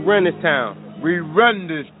 We run this town. We run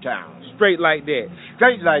this town. Straight like that.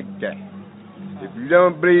 Straight like that. If you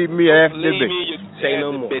don't believe me, ask the bitch. Say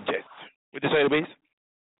no more. What you say, the Beast?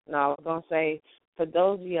 No, I was going to say, for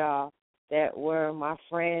those of y'all that were my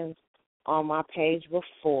friends on my page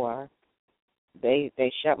before, they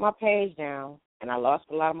shut my page down, and I lost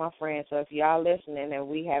a lot of my friends. So if y'all listening and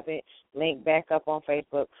we haven't linked back up on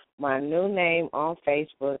Facebook, my new name on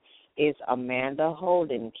Facebook is Amanda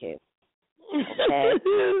Holdenkiss. Okay?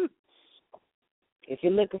 If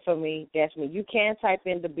you're looking for me, that's me. You can type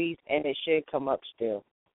in the Beast, and it should come up still.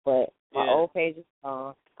 But my old page is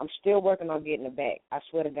gone. I'm still working on getting it back. I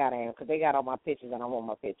swear to God I am, because they got all my pictures, and I want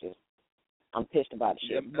my pictures. I'm pissed about the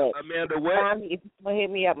shit. But Amanda what? If you want to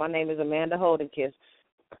hit me up, my name is Amanda Holdenkiss.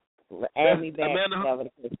 Add me back.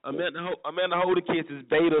 Amanda Holdenkiss is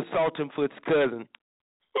Beta Saltonfoot's cousin.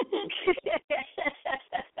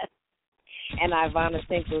 And Ivana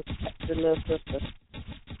Tinkle's the little sister.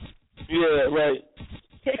 Yeah, right,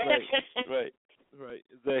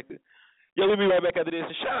 exactly. Yo, we'll be right back after this.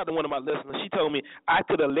 And shout out to one of my listeners. She told me I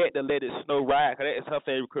could have let It Snow ride, because that is her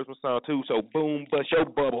favorite Christmas song, too. So, boom, bust your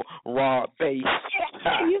bubble, raw bass.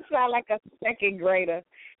 You sound like a second grader.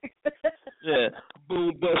 Yeah,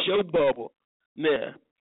 boom, bust your bubble. Now,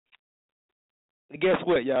 guess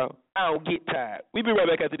what, y'all? I don't get tired. We'll be right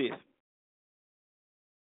back after this.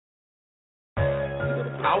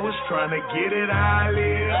 I was trying to get it how I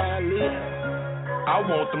live. I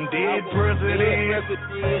want them dead presidents.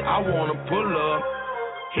 I want to pull up,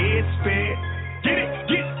 head spin,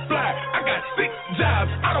 get fly. I got 6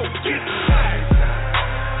 jobs. I don't get tired.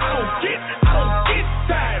 I don't get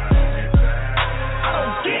tired. I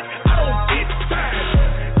don't get tired.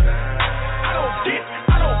 I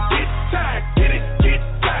don't get tired. Get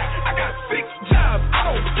fly. I got 6 jobs. I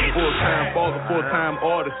don't get full-time father, full-time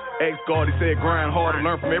artist. Ex-guard, he said grind harder,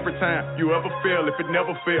 learn from every time you ever fail. If it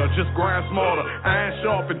never fails, just grind smarter. Iron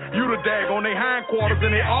sharpen, you the dag on they hindquarters,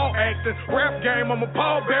 and they all acting. Rap game, I'm a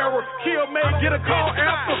pallbearer. Kill May, get a call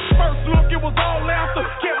after. First look, it was all laughter.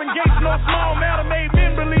 Kevin Gates, no small matter, made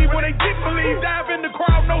men believe when they didn't believe. Dive in the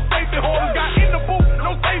crowd, no safety holders. Got in the booth,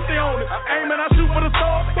 no safety on it. Aiming, I shoot for the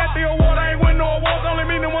stars. Got the award, I ain't win no awards. Only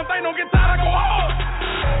meaning one thing, don't get tired, I go hard.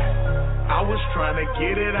 I was trying to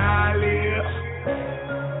get it how I live.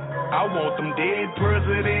 I want them dead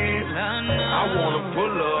presidents. I want to pull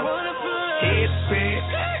up, head spin,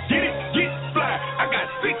 get fly. I got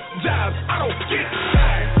 6 jobs. I don't get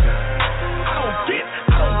tired. I don't get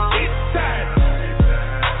tired.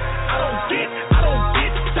 I don't get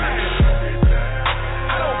tired.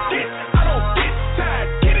 I don't get tired.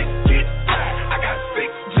 Get tired. I got 6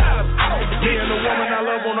 jobs. I don't get tired. Me and the woman I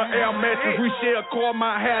love on the air mattress. We share a car,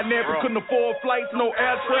 my hair nappy. Couldn't afford flights, no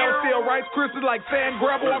air travel. Still Rice Krispies like sand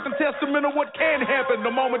grabber. Walking testament of what can happen the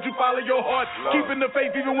moment you follow your heart. Keeping the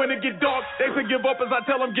faith even when it get dark. They could give up as I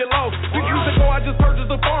tell them get lost. 6 years ago I just purchased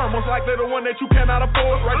a farm. Most likely the one that you cannot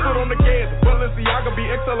afford. Right foot on the gas. Balenciaga be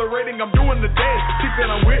accelerating. I'm doing the dance. She said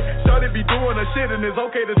I'm with. Shawty be doing her shit, and it's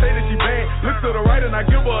okay to say that she bad. Look to the right and I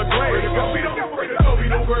give her a glance.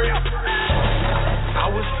 I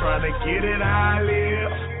was trying to get it how I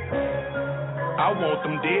live. I want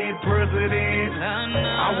them dead presidents.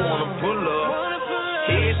 I want to pull up,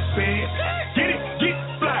 head spin,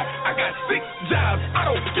 6 jobs, I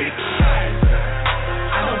don't get tired.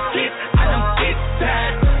 I don't get tired. I don't get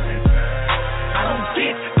tired. I don't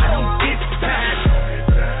get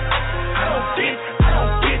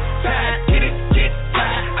tired. Get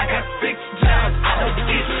tired. I got 6 jobs, I don't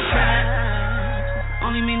get tired.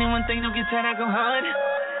 Only meaning one thing, don't get tired, I go hard.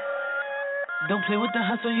 Don't play with the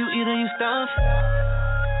hustle, you eat or you starve.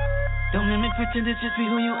 Don't mimic, pretend to just be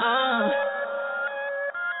who you are.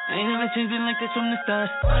 I ain't never changed it like this from the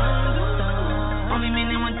start. Only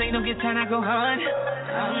meaning one thing, don't get tired, I go hard.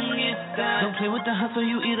 Don't play with the hustle,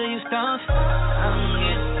 you eat or you starve.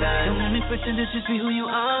 Don't mimic, pretend to just be who you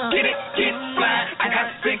are. Get fly. I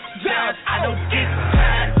got 6 jobs, I don't get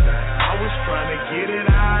tired. I was trying to get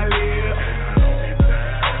it out here.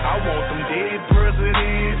 I want some dead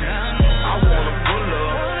presidents. I want to pull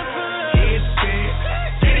up. Head spin.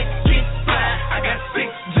 Get fly. I got 6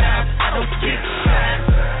 jobs, I don't get tired.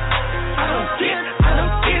 I don't get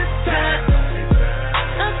tired.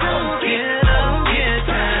 I don't get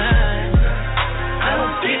tired. I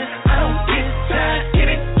don't get tired.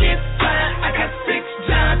 Get fly. I got 6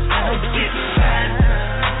 jobs, I don't get tired.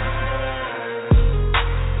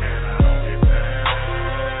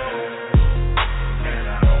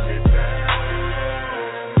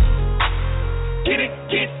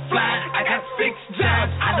 Get fly. I got 6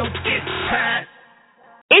 jobs, I don't get tired.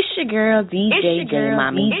 It's your girl DJ J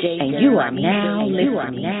Mommy, and you are now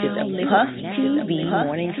listening to the Puff TV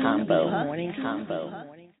Morning Convo.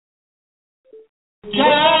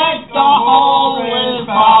 Jack the always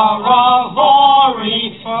Rory,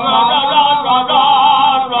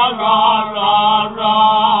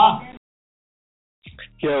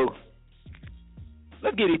 Yo,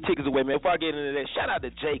 let's get these tickets away, man. Before I get into that, shout out to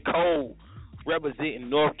J. Cole representing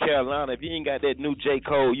North Carolina. If you ain't got that new J.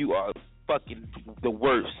 Cole, you are fucking the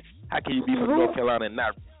worst. How can you be from North Carolina and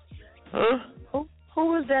not? Huh? Who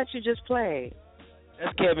was that you just played?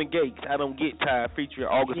 That's Kevin Gates. I don't get tired, featuring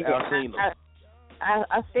August Alsina.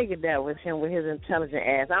 I figured that was him with his intelligent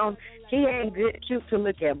ass. He ain't cute to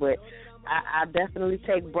look at, but I definitely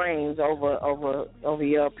take brains over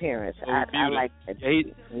your appearance. I like that.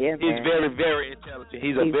 He's very, very intelligent.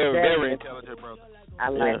 He's a very intelligent brother. I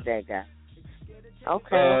like that guy.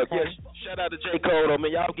 Okay. Yeah, shout out to J. Cole, though,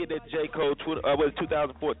 man. Y'all get that J. Cole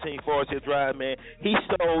 2014 Forest Hill Drive, man. He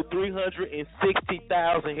sold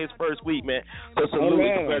 360,000 his first week, man. So salute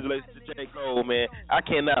and congratulations to J. Cole, man. I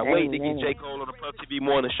cannot wait to get J. Cole on the Puff TV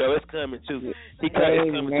Morning Show. It's coming too. It's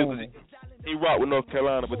coming too. He rocked with North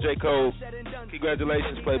Carolina, but J. Cole,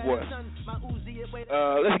 congratulations, Playboy.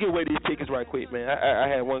 Let's get away these tickets right quick, man. I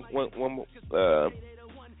had one more.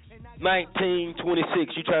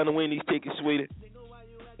 1926. You trying to win these tickets, sweetie?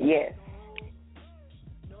 Yes.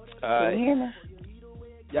 Can you hear me?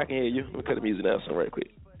 Yeah, I can hear you. Let me cut the music down some right quick.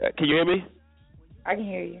 Can you hear me? I can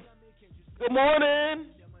hear you. Good morning.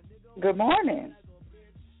 Good morning.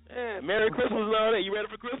 Yeah, Merry Christmas and all that. You ready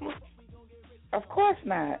for Christmas? Of course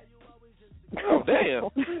not. Oh, damn.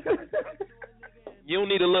 You don't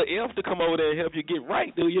need a little elf to come over there and help you get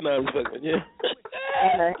right, do you? Know what I'm saying? Yeah.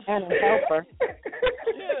 and a helper.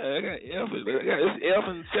 Yeah, I got this elf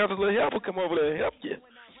and Santa's little helper come over there and help you.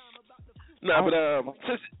 No, but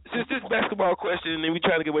since this basketball question, and then we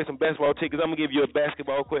trying to give away some basketball tickets, I'm gonna give you a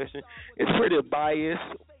basketball question. It's pretty biased.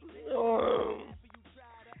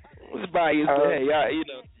 It's biased, but hey,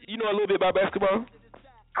 you know a little bit about basketball.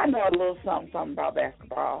 I know a little something about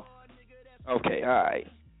basketball. Okay, all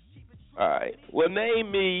right. Well,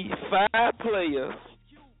 name me 5 players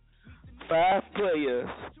that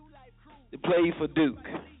play for Duke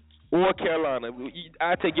or Carolina.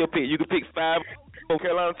 I take your pick. You can pick 5 on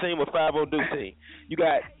Carolina team or 5 on Duke team. You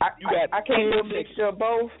got. I can't do a mixture of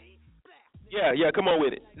both. Yeah. Come on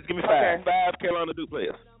with it. Just give me 5. Okay. 5 Carolina Duke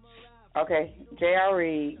players. Okay. J.R.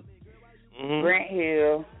 Reed, Grant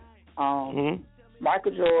Hill,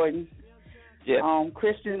 Michael Jordan,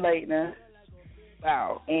 Christian Laettner.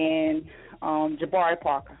 Wow. And Jabari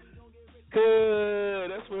Parker.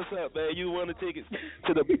 Good. That's what's up, man. You won the tickets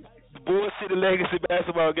to the Board City Legacy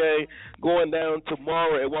basketball game going down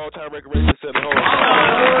tomorrow at Walltown Recreation Center.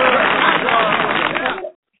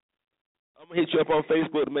 I'm going to hit you up on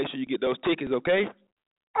Facebook to make sure you get those tickets, okay?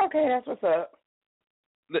 Okay, that's what's up.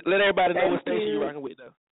 Let everybody know what station you're rocking with,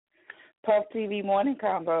 though. Puff TV Morning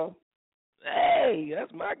Convo. Hey,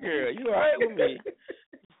 that's my girl. You all right with me?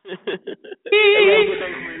 A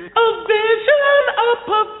vision of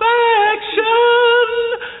perfection,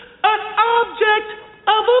 an object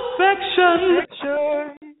of affection.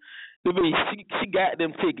 To me, she got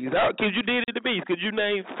them tickets. Because you did it to me. Could you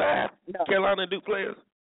name 5 Carolina Duke players?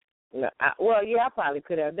 No, I probably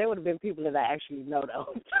could have. There would have been people that I actually know,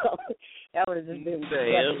 though. So that would have just been.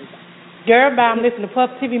 Damn. Girl, bye. I'm listening to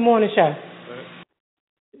Puff TV Morning Show.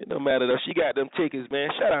 It don't matter though. She got them tickets, man.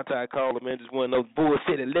 Shout out to our caller, man. Just one of those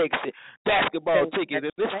bullshit Legacy basketball tickets.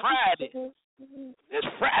 It's Friday. It's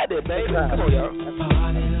Friday, baby. Come on, y'all.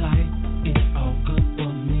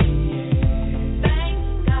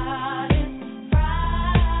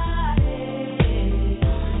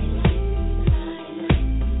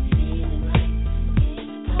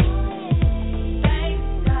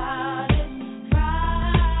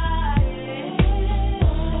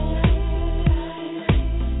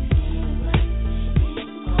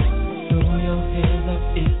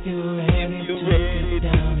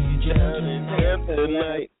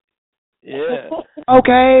 Tonight. Yeah.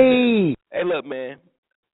 Okay. Hey, look, man.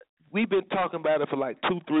 We've been talking about it for like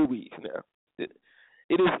 2-3 weeks now. It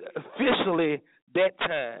is officially that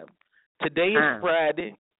time. Today is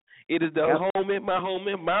Friday. It is the homie,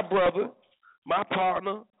 my brother, my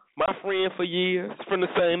partner, my friend for years from the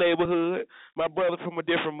same neighborhood, my brother from a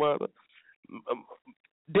different mother.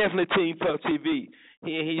 Definitely Team Puff TV.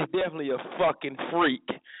 He's definitely a fucking freak.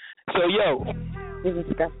 So, yo,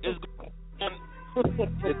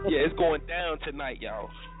 it's going down tonight, y'all.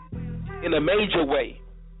 In a major way.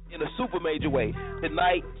 In a super major way.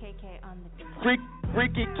 Tonight,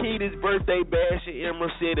 Freaky Keita's birthday bash in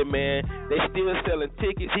Emerald City, man. They still selling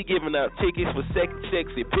tickets. He giving out tickets for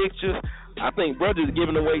sexy pictures. I think brothers are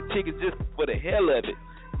giving away tickets just for the hell of it.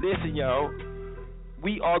 Listen, y'all.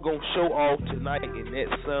 We are going to show off tonight in that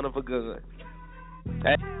son of a gun.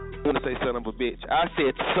 I didn't want to say son of a bitch. I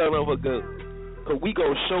said son of a gun. Because we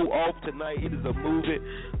going to show off tonight. It is a movie.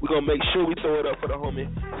 We're going to make sure we throw it up for the homie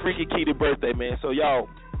Freaky Keita birthday, man. So, y'all,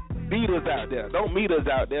 beat us out there. Don't meet us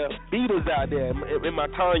out there. Beat us out there in my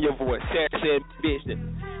Tanya voice. Said bitch.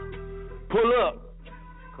 Pull up.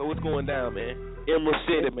 Because what's going down, man? Emerald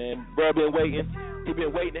City, man. Bro been waiting. He been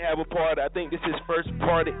waiting to have a party. I think this is his first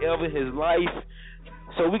party ever in his life.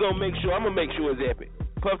 So we're going to make sure. I'm going to make sure it's epic.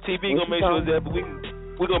 Puff TV going to make sure it's epic.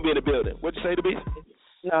 We're going to be in the building. What'd you say to me?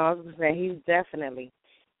 No, I was going to say he's definitely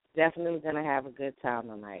going to have a good time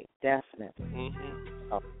tonight. Definitely. Mm-hmm.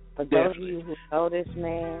 So, for those of you who know this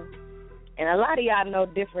man, and a lot of y'all know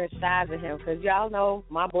different sides of him, because y'all know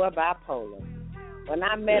my boy bipolar. When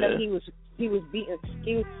I met him, he was beating.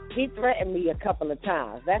 He threatened me a couple of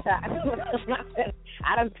times. That's how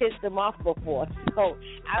I done pissed him off before. So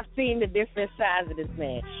I've seen the different sides of this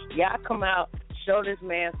man. Y'all come out, show this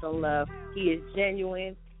man some love. He is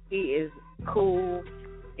genuine. He is cool.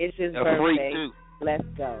 It's his birthday. Freak too. Let's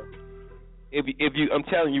go. If you, I'm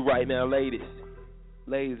telling you right now, ladies,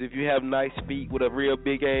 if you have nice feet with a real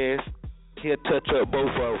big ass, he'll touch up both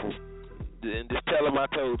of them. And just tell him I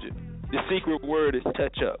told you. The secret word is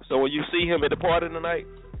touch up. So when you see him at the party tonight,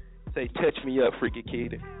 say, touch me up, Freaky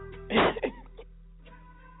Keita.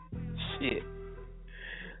 Shit.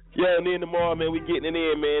 Yeah, and then tomorrow, man, we getting it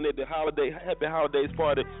in, man, at the Happy Holidays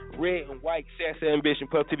party. Red and white Sassy Ambition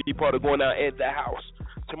Puff TV party going out at the house.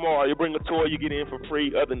 Tomorrow, you bring a toy, you get in for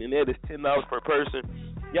free. Other than that, it's $10 per person.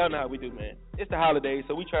 Y'all know how we do, man. It's the holidays,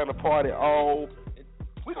 so we trying to party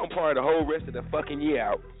we gonna party the whole rest of the fucking year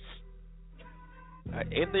out.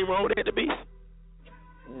 Anything wrong with that, the Beast?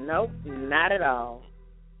 Nope, not at all.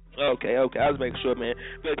 Okay, I was making sure, man.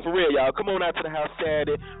 But for real, y'all, come on out to the house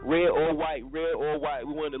Saturday, red or white. We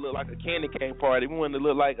wanted to look like a candy cane party. We wanted to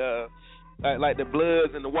look like the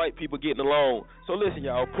Bloods and the white people getting along. So listen,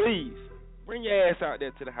 y'all, please, bring your ass out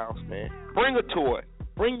there to the house, man. Bring a toy.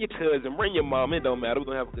 Bring your cousin. Bring your mom. It don't matter. We're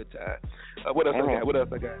going to have a good time. What else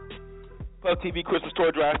I got? Puff TV Christmas toy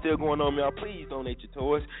drive still going on, y'all. Please donate your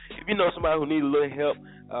toys. If you know somebody who needs a little help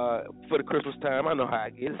for the Christmas time, I know how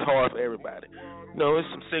it gets. It's hard for everybody. You know, there's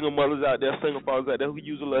some single mothers out there, single fathers out there who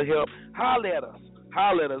use a little help. Holler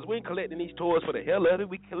at us. We ain't collecting these toys for the hell of it.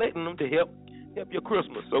 We collecting them to help your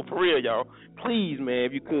Christmas. So for real, y'all, please, man,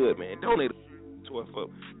 if you could, man, donate a toy for,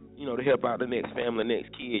 to help out the next family, the next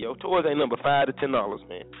kid. Yo, toys ain't number $5 to $10,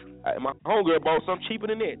 man. My homegirl bought something cheaper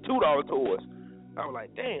than that, $2 toys. I was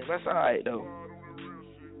like, damn, that's all right, though.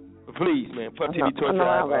 But please, man, Puff TV Toy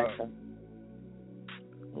Drive.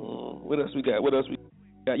 What else we got?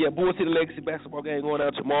 Yeah, Bull City Legacy basketball game going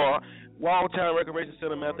out tomorrow. Wildtown Recreation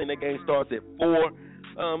Center, man, I think that game starts at 4.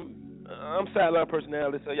 I'm sideline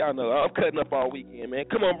personality, so y'all know I'm cutting up all weekend, man.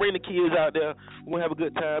 Come on, bring the kids out there. We're going to have a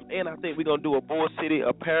good time. And I think we're going to do a Bull City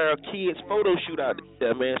apparel kids photo shoot out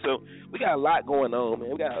there, man. So we got a lot going on,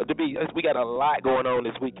 man. We got a lot going on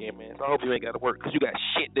this weekend, man. So I hope you ain't got to work because you got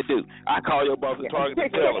shit to do. I call your boss and Target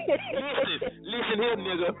and tell him, listen here,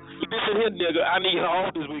 nigga. I need her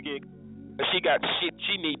off this weekend. She got shit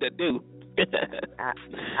she need to do.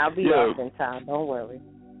 I'll be off in time. Don't worry.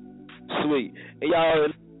 Sweet. And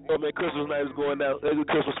y'all, Oh, man, Christmas night is going down. There's a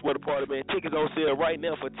Christmas sweater party, man. Tickets on sale right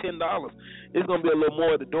now for $10. It's going to be a little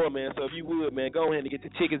more at the door, man. So if you would, man, go ahead and get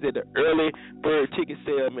the tickets at the early bird ticket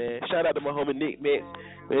sale, man. Shout out to my homie Nick Metz.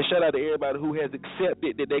 Man, shout out to everybody who has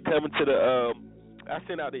accepted that they coming to the I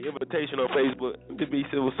sent out the invitation on Facebook.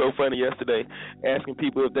 It was so funny yesterday, asking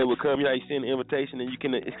people if they would come. You know, you send an invitation and you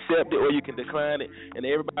can accept it or you can decline it. And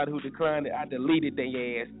everybody who declined it, I deleted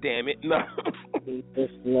their ass. Damn it, no.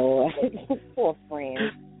 Jesus Lord, poor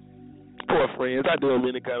friends. Poor friends. I do them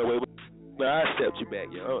any kind of way, but I accept you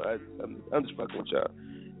back, yo. I'm just fucking with y'all.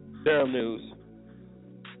 Durham news.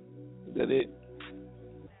 Is that it?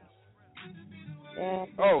 Yeah,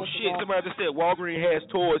 oh shit! Somebody just said Walgreens has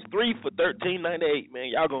toys 3 for $13.98. Man,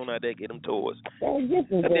 y'all going out there get them toys. Get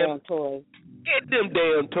them damn toys. Get them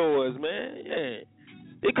damn toys, man. Yeah.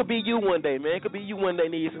 It could be you one day, man. It could be you one day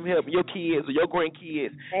need some help. Your kids or your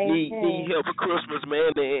grandkids need help for Christmas,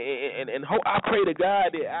 man. And I pray to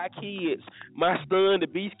God that our kids, my son, the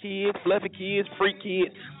Beast kids, Fluffy kids, Freak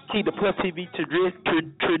kids, keep the Puff TV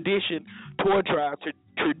tradition, toy drive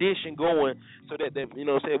tradition going, so that you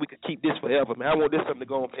know what I'm saying, we could keep this forever, man. I want this something to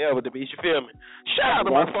go on forever, the Beast. You feel me? Shout out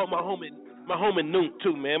to my homie Newt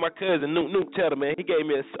too, man. My cousin Newt Tedder, man. He gave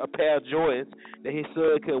me a pair of Jordans that his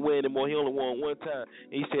son couldn't wear anymore. He only wore them one time.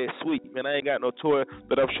 And he said, "Sweet, man, I ain't got no toy,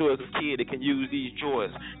 but I'm sure there's a kid that can use these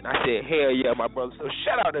Jordans." And I said, "Hell yeah, my brother." So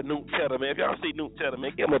shout out to Newt Tedder, man. If y'all see Newt Tedder,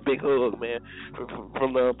 man, give him a big hug, man,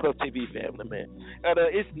 from the Puff TV family, man. And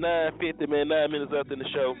it's 9:50, man. 9 minutes left in the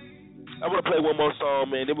show. I want to play one more song,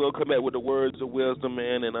 man. Then we'll come back with the words of wisdom,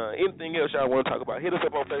 man, and anything else y'all want to talk about. Hit us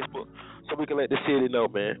up on Facebook so we can let the city know,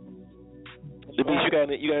 man. The Beast, you got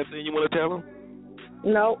anything you want to tell them?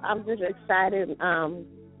 No, I'm just excited.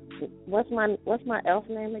 What's my elf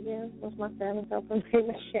name again? What's my Santa's elf's name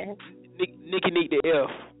again? Nicky Neat the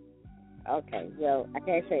Elf. Okay, well, I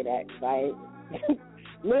can't say that, right?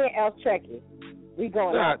 Me and Elf Chucky, we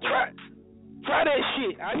going out. Try that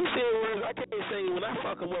shit. I just said words I can't say when I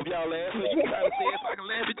fuck them up, y'all laugh. So you try to say it so I can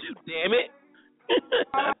laugh at you, damn it.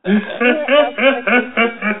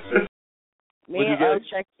 Me and El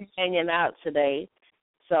Chucky hanging out today.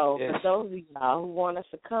 So for those of y'all who want us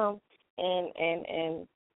to come and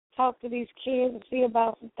talk to these kids and see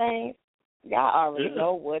about some things, y'all already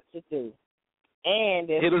know what to do. And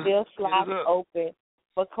there's still slots open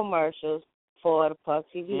for commercials for the Puff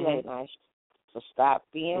TV late night show. So stop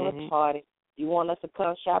being retarded. You want us to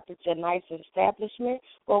come shop at your nice establishment?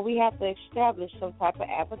 Well, we have to establish some type of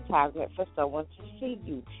advertisement for someone to see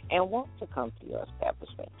you and want to come to your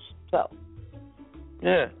establishment. So,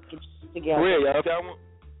 get together. For real,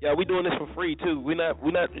 y'all. We doing this for free too. We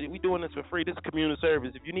doing this for free. This is community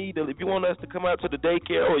service. If you want us to come out to the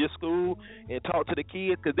daycare or your school and talk to the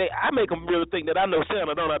kids, because I make them really think that I know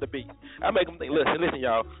Santa don't have to be. I make them think, listen,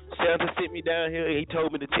 y'all. Santa sent me down here and he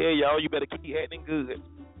told me to tell y'all you better keep acting good.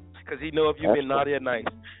 Because he know if you've been naughty or nice.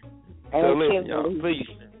 So listen, y'all, please.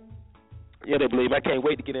 Yeah, they believe. I can't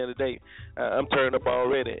wait to get in today. I'm turned up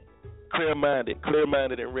already. Clear-minded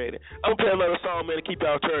and ready. I'm playing another song, man, to keep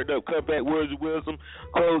y'all turned up. Come back, words of wisdom,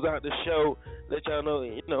 close out the show, let y'all know,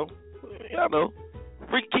 y'all know.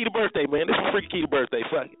 Freaky Keita birthday, man. This is Freaky Keita birthday.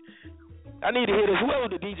 Fuck it. I need to hear this. Whoever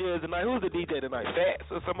the DJ is tonight, who's the DJ tonight? Fats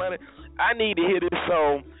or somebody? I need to hear this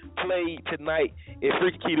song played tonight at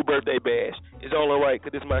Freaky Keita birthday bash. It's all right,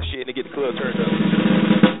 because this is my shit, and to get the club turned up.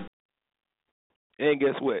 And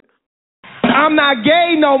guess what? I'm not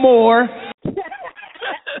gay no more.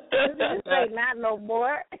 Not no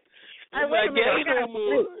more.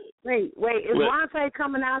 Wait, is Ronte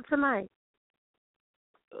coming out tonight?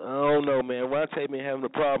 I don't know, man. Ronte been having a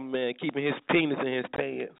problem, man, keeping his penis in his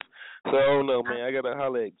pants. So I don't know, man. I gotta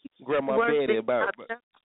holler at Grandma Betty about it.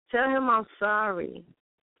 Tell him I'm sorry.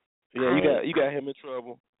 Yeah, you got him in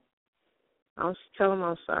trouble. Tell him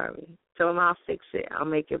I'm sorry. Tell him I'll fix it. I'll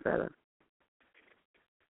make it better.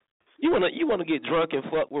 You wanna get drunk and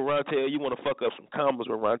fuck with Ronte, or you wanna fuck up some combos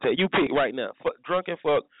with Ronte? You pick right now. Drunk and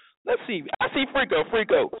fuck. Let's see. I see Freako.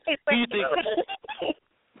 Do you think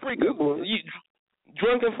Freako? You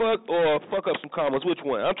drunk and fuck or fuck up some combos? Which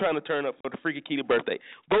one? I'm trying to turn up for the Freaky Keita birthday.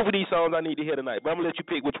 Both of these songs I need to hear tonight, but I'm gonna let you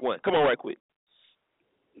pick which one. Come on, right quick.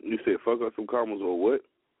 You said fuck up some combos or what?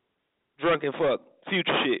 Drunk and fuck.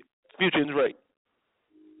 Future shit. Future and Drake.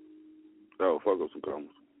 Oh, fuck up some combos.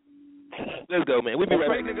 Let's go, man. We'll be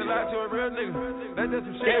right back. Nigga lie to a real nigga. That's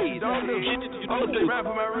just some shit you don't do. I'm gonna stay rap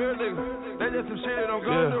for my real nigga. That's just some shit that I'm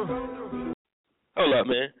gonna do. Hold up,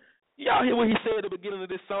 man. Y'all hear what he said at the beginning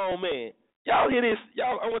of this song, man? Y'all hear this?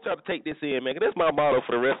 I want y'all to take this in, man, 'cause that's my motto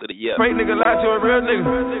for the rest of the year. Fake nigga lie to a real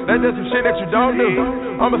nigga. That's just some shit that you don't do.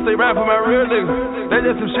 I'ma stay rap for my real nigga. That's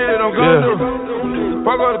just some shit that I'm gonna do.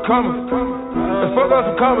 Fuck all the commas. Let's fuck up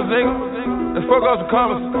some commas, nigga. Let's fuck up some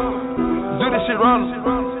commas. Do this shit wrong.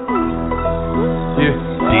 Yeah.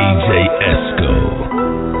 DJ Esco.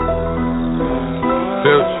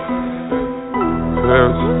 Filch.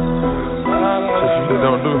 That's what they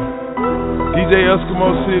don't do. DJ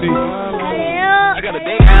Eskimo City. I got a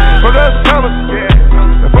date. Fuck up some commas.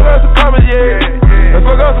 Let's fuck up some commas, yeah. Let's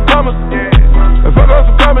fuck up some commas. Let's fuck up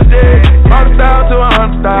some commas, yeah. 100,000 to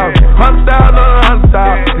 100,000. 100,000 on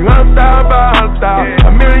 100,000. 100,000 by 100,000.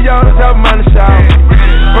 $1 million have money shout.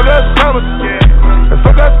 Fuck up some commas. Let's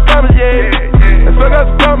fuck up some commas, yeah. Let's fuck up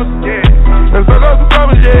some commas. Let's fuck up some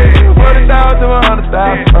commas, yeah. 40,000 to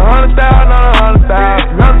 100,000. 100,000 on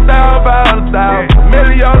 100,000. 100,000 by 100,000. $1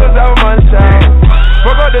 million have money shout.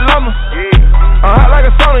 Fuck up the llama. I'm hot like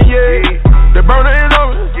a sauna, yeah. The burner is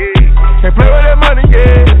on me. Can't play with that money,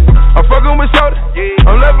 yeah. I'm fucking with shorty.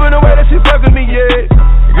 I'm loving the way that she fucking me, yeah.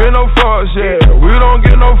 Get no fucks, yeah. We don't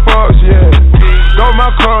get no fucks, yeah. Got my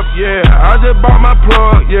cup, yeah. I just bought my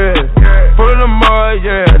plug, yeah. Full of the mud,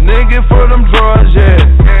 yeah. Nigga full of them drugs, yeah.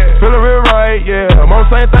 Feeling real right, yeah. I'm on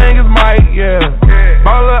the same thing as Mike, yeah.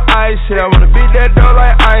 Ball of ice, yeah. I wanna beat that door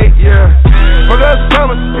like Ike, yeah. Fuck us some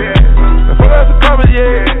commas, yeah. Fuck us some commas,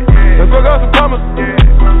 yeah. Let's fuck up some commas.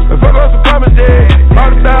 Let's fuck up some commas, yeah.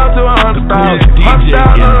 100,000 to 100,000.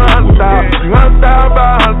 100,000 on 100,000. 100,000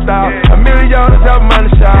 by 100,000. $1 million have money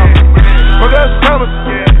shout. Fuck up some commas.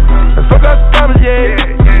 Let's fuck up some commas, yeah.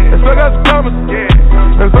 Let's fuck up some commas.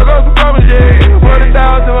 Let's fuck up some commas, yeah.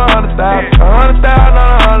 40,000 to 100,000. 100,000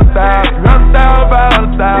 on 100,000. 100,000 by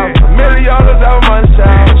 100,000. $1 million have money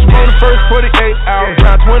shout. On the first 48 hours.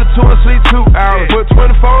 Round 22 and sleep 2 hours. Put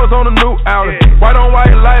 24s on the new outlet. White on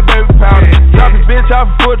white light, baby powder. Drop his bitch off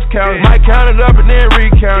a foot count. Might count it up and then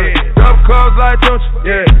recount it. Double cubs like don't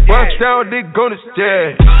you? Yeah. Watch down, dick goodness,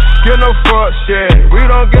 yeah. Get no fucks, yeah. We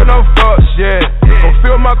don't get no fucks, yeah. Gon'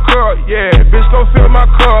 fill my cup, yeah. Bitch gon' fill my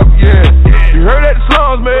cup, yeah. You heard that the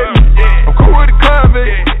slums, man. I'm cool with the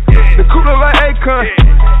convict. The cooler like Akon.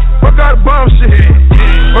 Fuck out the bomb shit.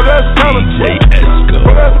 Fuck out some commas.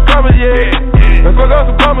 Fuck out some commas, yeah. Let's fuck out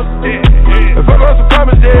some commas. Let's fuck out some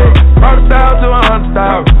commas, yeah. 100,000 to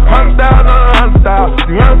 100,000. 100,000 on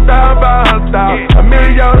 100,000. 100,000 by 100,000. $1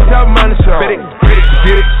 million have money show. Fit it,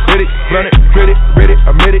 get it, hit it, run it, fit it,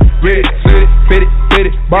 admit it, get it, sit it, fit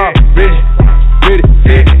it, ball, bitch, get it,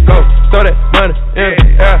 hit it, go, throw that money in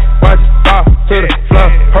the air, watch it fall to the floor,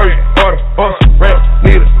 hurry, order, bust, rent,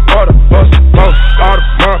 need a order, bust, post, order,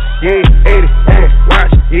 month, yeah, 80, on the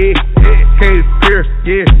watch, yeah, cater, pier,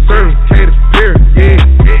 yeah, service, cater, pier, yeah,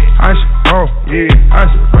 I should, yeah, I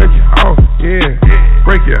should break it off, yeah,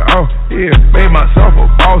 break it off, yeah, made myself a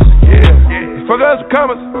boss, yeah, fuck us some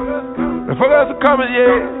commas. Let's fuck up some commas,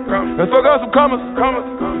 yeah. Let's fuck up some commas.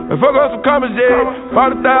 Let's fuck up some commas, yeah.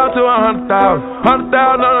 40,000 to 100,000.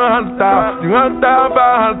 100,000 on 100,000. 100,000 by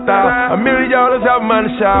 100,000. $1 million have money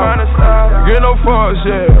shout. Get no fucks,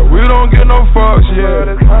 yeah. We don't get no fucks,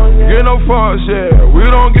 yeah. Get no fucks, yeah. We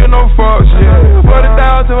don't get no fucks, yeah.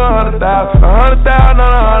 40,000 to 100,000. 100,000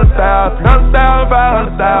 on 100,000. 100,000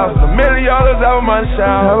 by 100,000. $1 million have money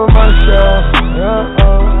shout. Have a money shout. Yeah.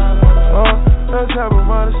 Let's have a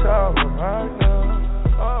money shower right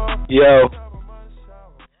now.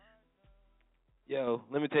 Yo,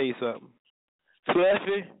 let me tell you something.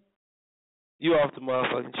 Fluffy, you off the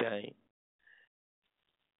motherfucking chain.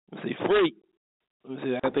 Let me see, Freak. Let me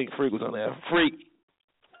see, I think Freak was on there. Freak.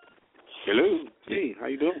 Hello. Hey, how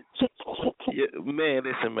you doing? Yeah, man,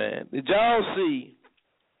 listen, man. Did y'all see?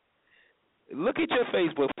 Look at your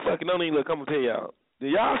Facebook. Fucking don't even look. I'm gonna tell y'all.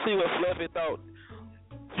 Did y'all see what Fluffy thought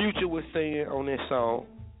Future was saying on this song?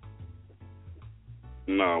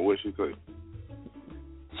 Nah, what she say?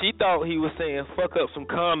 She thought he was saying fuck up some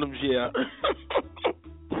condoms, yeah.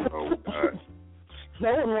 Oh, God.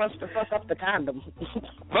 No one wants to fuck up the condom.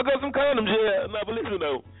 Fuck up some condoms, yeah. No, but listen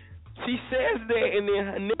though. She says that, and then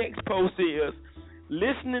her next post is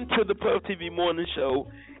listening to the Puff TV morning show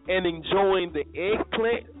and enjoying the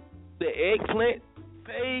eggplant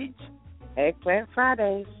page. Eggplant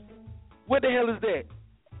Fridays. What the hell is that?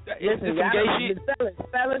 Listen, y'all,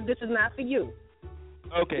 fellas, this is not for you.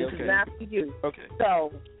 Okay. This is not for you. Okay.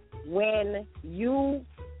 So, when you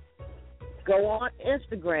go on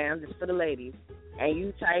Instagram, this is for the ladies, and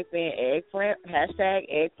you type in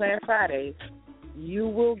 #eggplant Fridays, you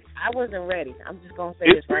will. I wasn't ready. I'm just gonna say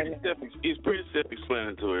this right now. It's pretty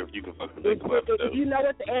self-explanatory if you can fucking think about it. If you know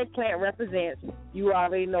what the eggplant represents, you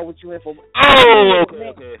already know what you're in for. Oh,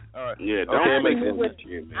 okay. All right. Yeah, don't make sense.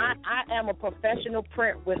 I am a professional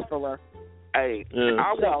print whisperer. Hey,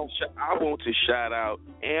 I want to shout out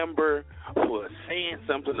Amber for saying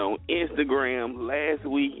something on Instagram last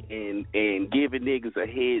week and giving niggas a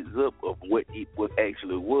heads up of what it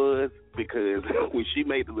actually was, because when she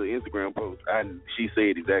made the little Instagram post, she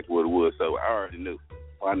said exactly what it was, so I already knew.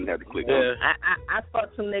 I didn't have to click on it. I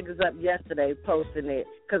fucked some niggas up yesterday posting it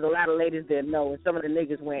because a lot of ladies didn't know, and some of the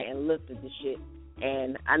niggas went and looked at the shit,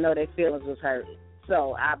 and I know their feelings was hurt.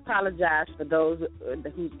 So I apologize for those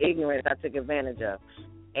whose ignorance I took advantage of,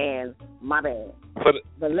 and my bad. For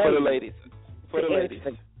the ladies.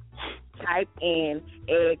 Type in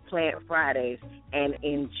Eggplant Fridays and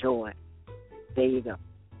enjoy. There you go.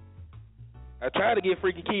 I tried to get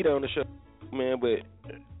Freaky Keita on the show, man, but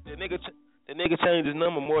the nigga changed his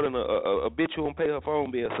number more than a bitch who won't pay her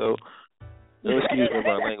phone bill, so excuse me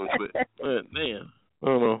my language, but man, I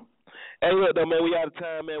don't know. Hey, look, though, man, we out of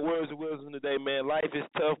time, man. Words of wisdom today, man. Life is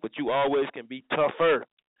tough, but you always can be tougher.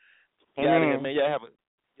 Get out of here, man.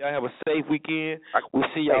 Y'all have a safe weekend. We'll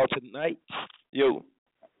see y'all tonight. Yo.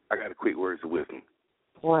 I got a quick words of wisdom.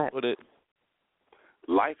 What? What it?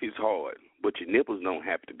 Life is hard, but your nipples don't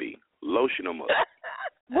have to be. Lotion them up.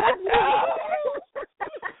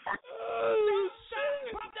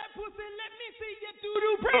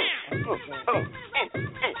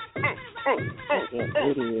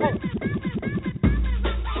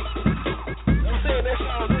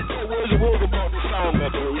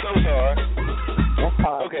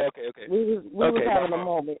 Okay. We was having a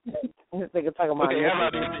moment. This nigga talking about. Okay, how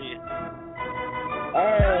about this then?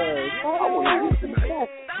 Hey,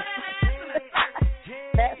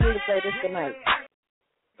 that's me to play this tonight.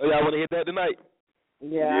 Oh, y'all want to hit that tonight?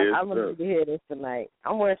 Yeah, yes, I'm going to hear this tonight.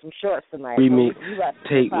 I'm wearing some shorts tonight. Remix, so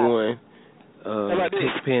take one. Take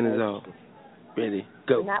your panties off. Ready,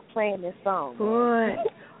 go. I'm not playing this song. Boy,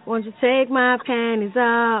 won't you take my panties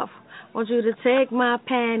off? Want you to take my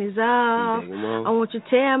panties off. I want you to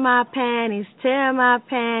tear my panties off.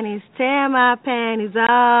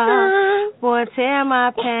 Boy, tear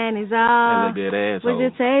my panties off. Look that asshole. Would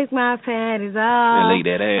you take my panties off? Look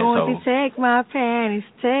that asshole. I want you to take my panties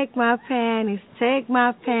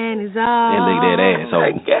off. Look that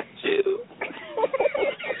asshole.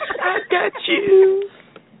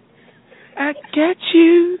 I got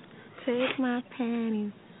you. Take my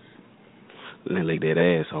panties. Look that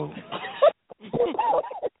asshole.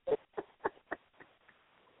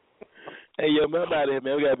 Hey, yo, man, I'm out of here,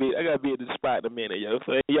 man. I gotta be at the spot in a minute, yo.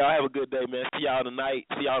 So, y'all have a good day, man. See y'all tonight.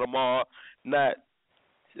 See y'all tomorrow. I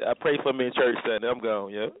pray for me in church Sunday. I'm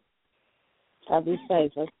gone, yo. I'll be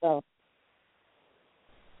safe. Let's go.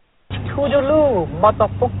 Toodaloo,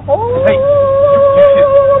 motherfucker.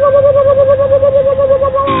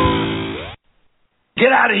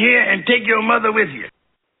 Get out of here and take your mother with you.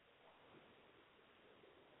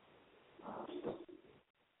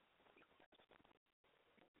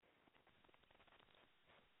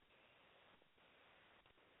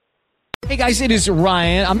 Hey guys, it is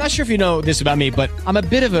Ryan. I'm not sure if you know this about me, but I'm a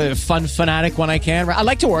bit of a fun fanatic when I can. I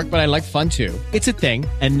like to work, but I like fun too. It's a thing.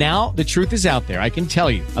 And now the truth is out there. I can tell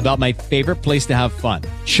you about my favorite place to have fun.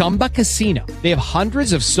 Chumba Casino. They have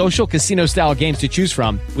hundreds of social casino style games to choose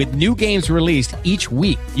from with new games released each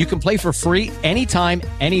week. You can play for free anytime,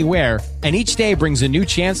 anywhere. And each day brings a new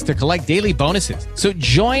chance to collect daily bonuses. So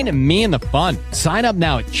join me in the fun. Sign up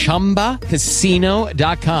now at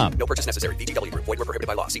ChumbaCasino.com. No purchase necessary. VGW Group. Void where prohibited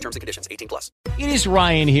by law. See terms and conditions. 18+. It is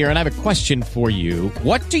Ryan here, and I have a question for you.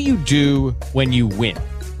 What do you do when you win?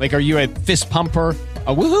 Like, are you a fist pumper,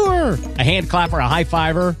 a woohooer, a hand clapper, a high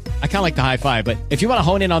fiver? I kind of like the high five, but if you want to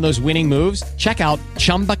hone in on those winning moves, check out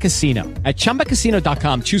Chumba Casino. At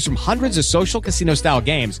ChumbaCasino.com, choose from hundreds of social casino style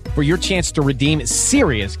games for your chance to redeem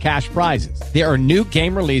serious cash prizes. There are new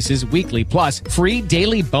game releases weekly, plus free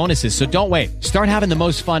daily bonuses. So don't wait. Start having the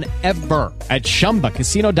most fun ever at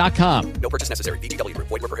ChumbaCasino.com. No purchase necessary. VGW Group.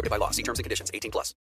 Void where prohibited by law. See terms and conditions. 18+.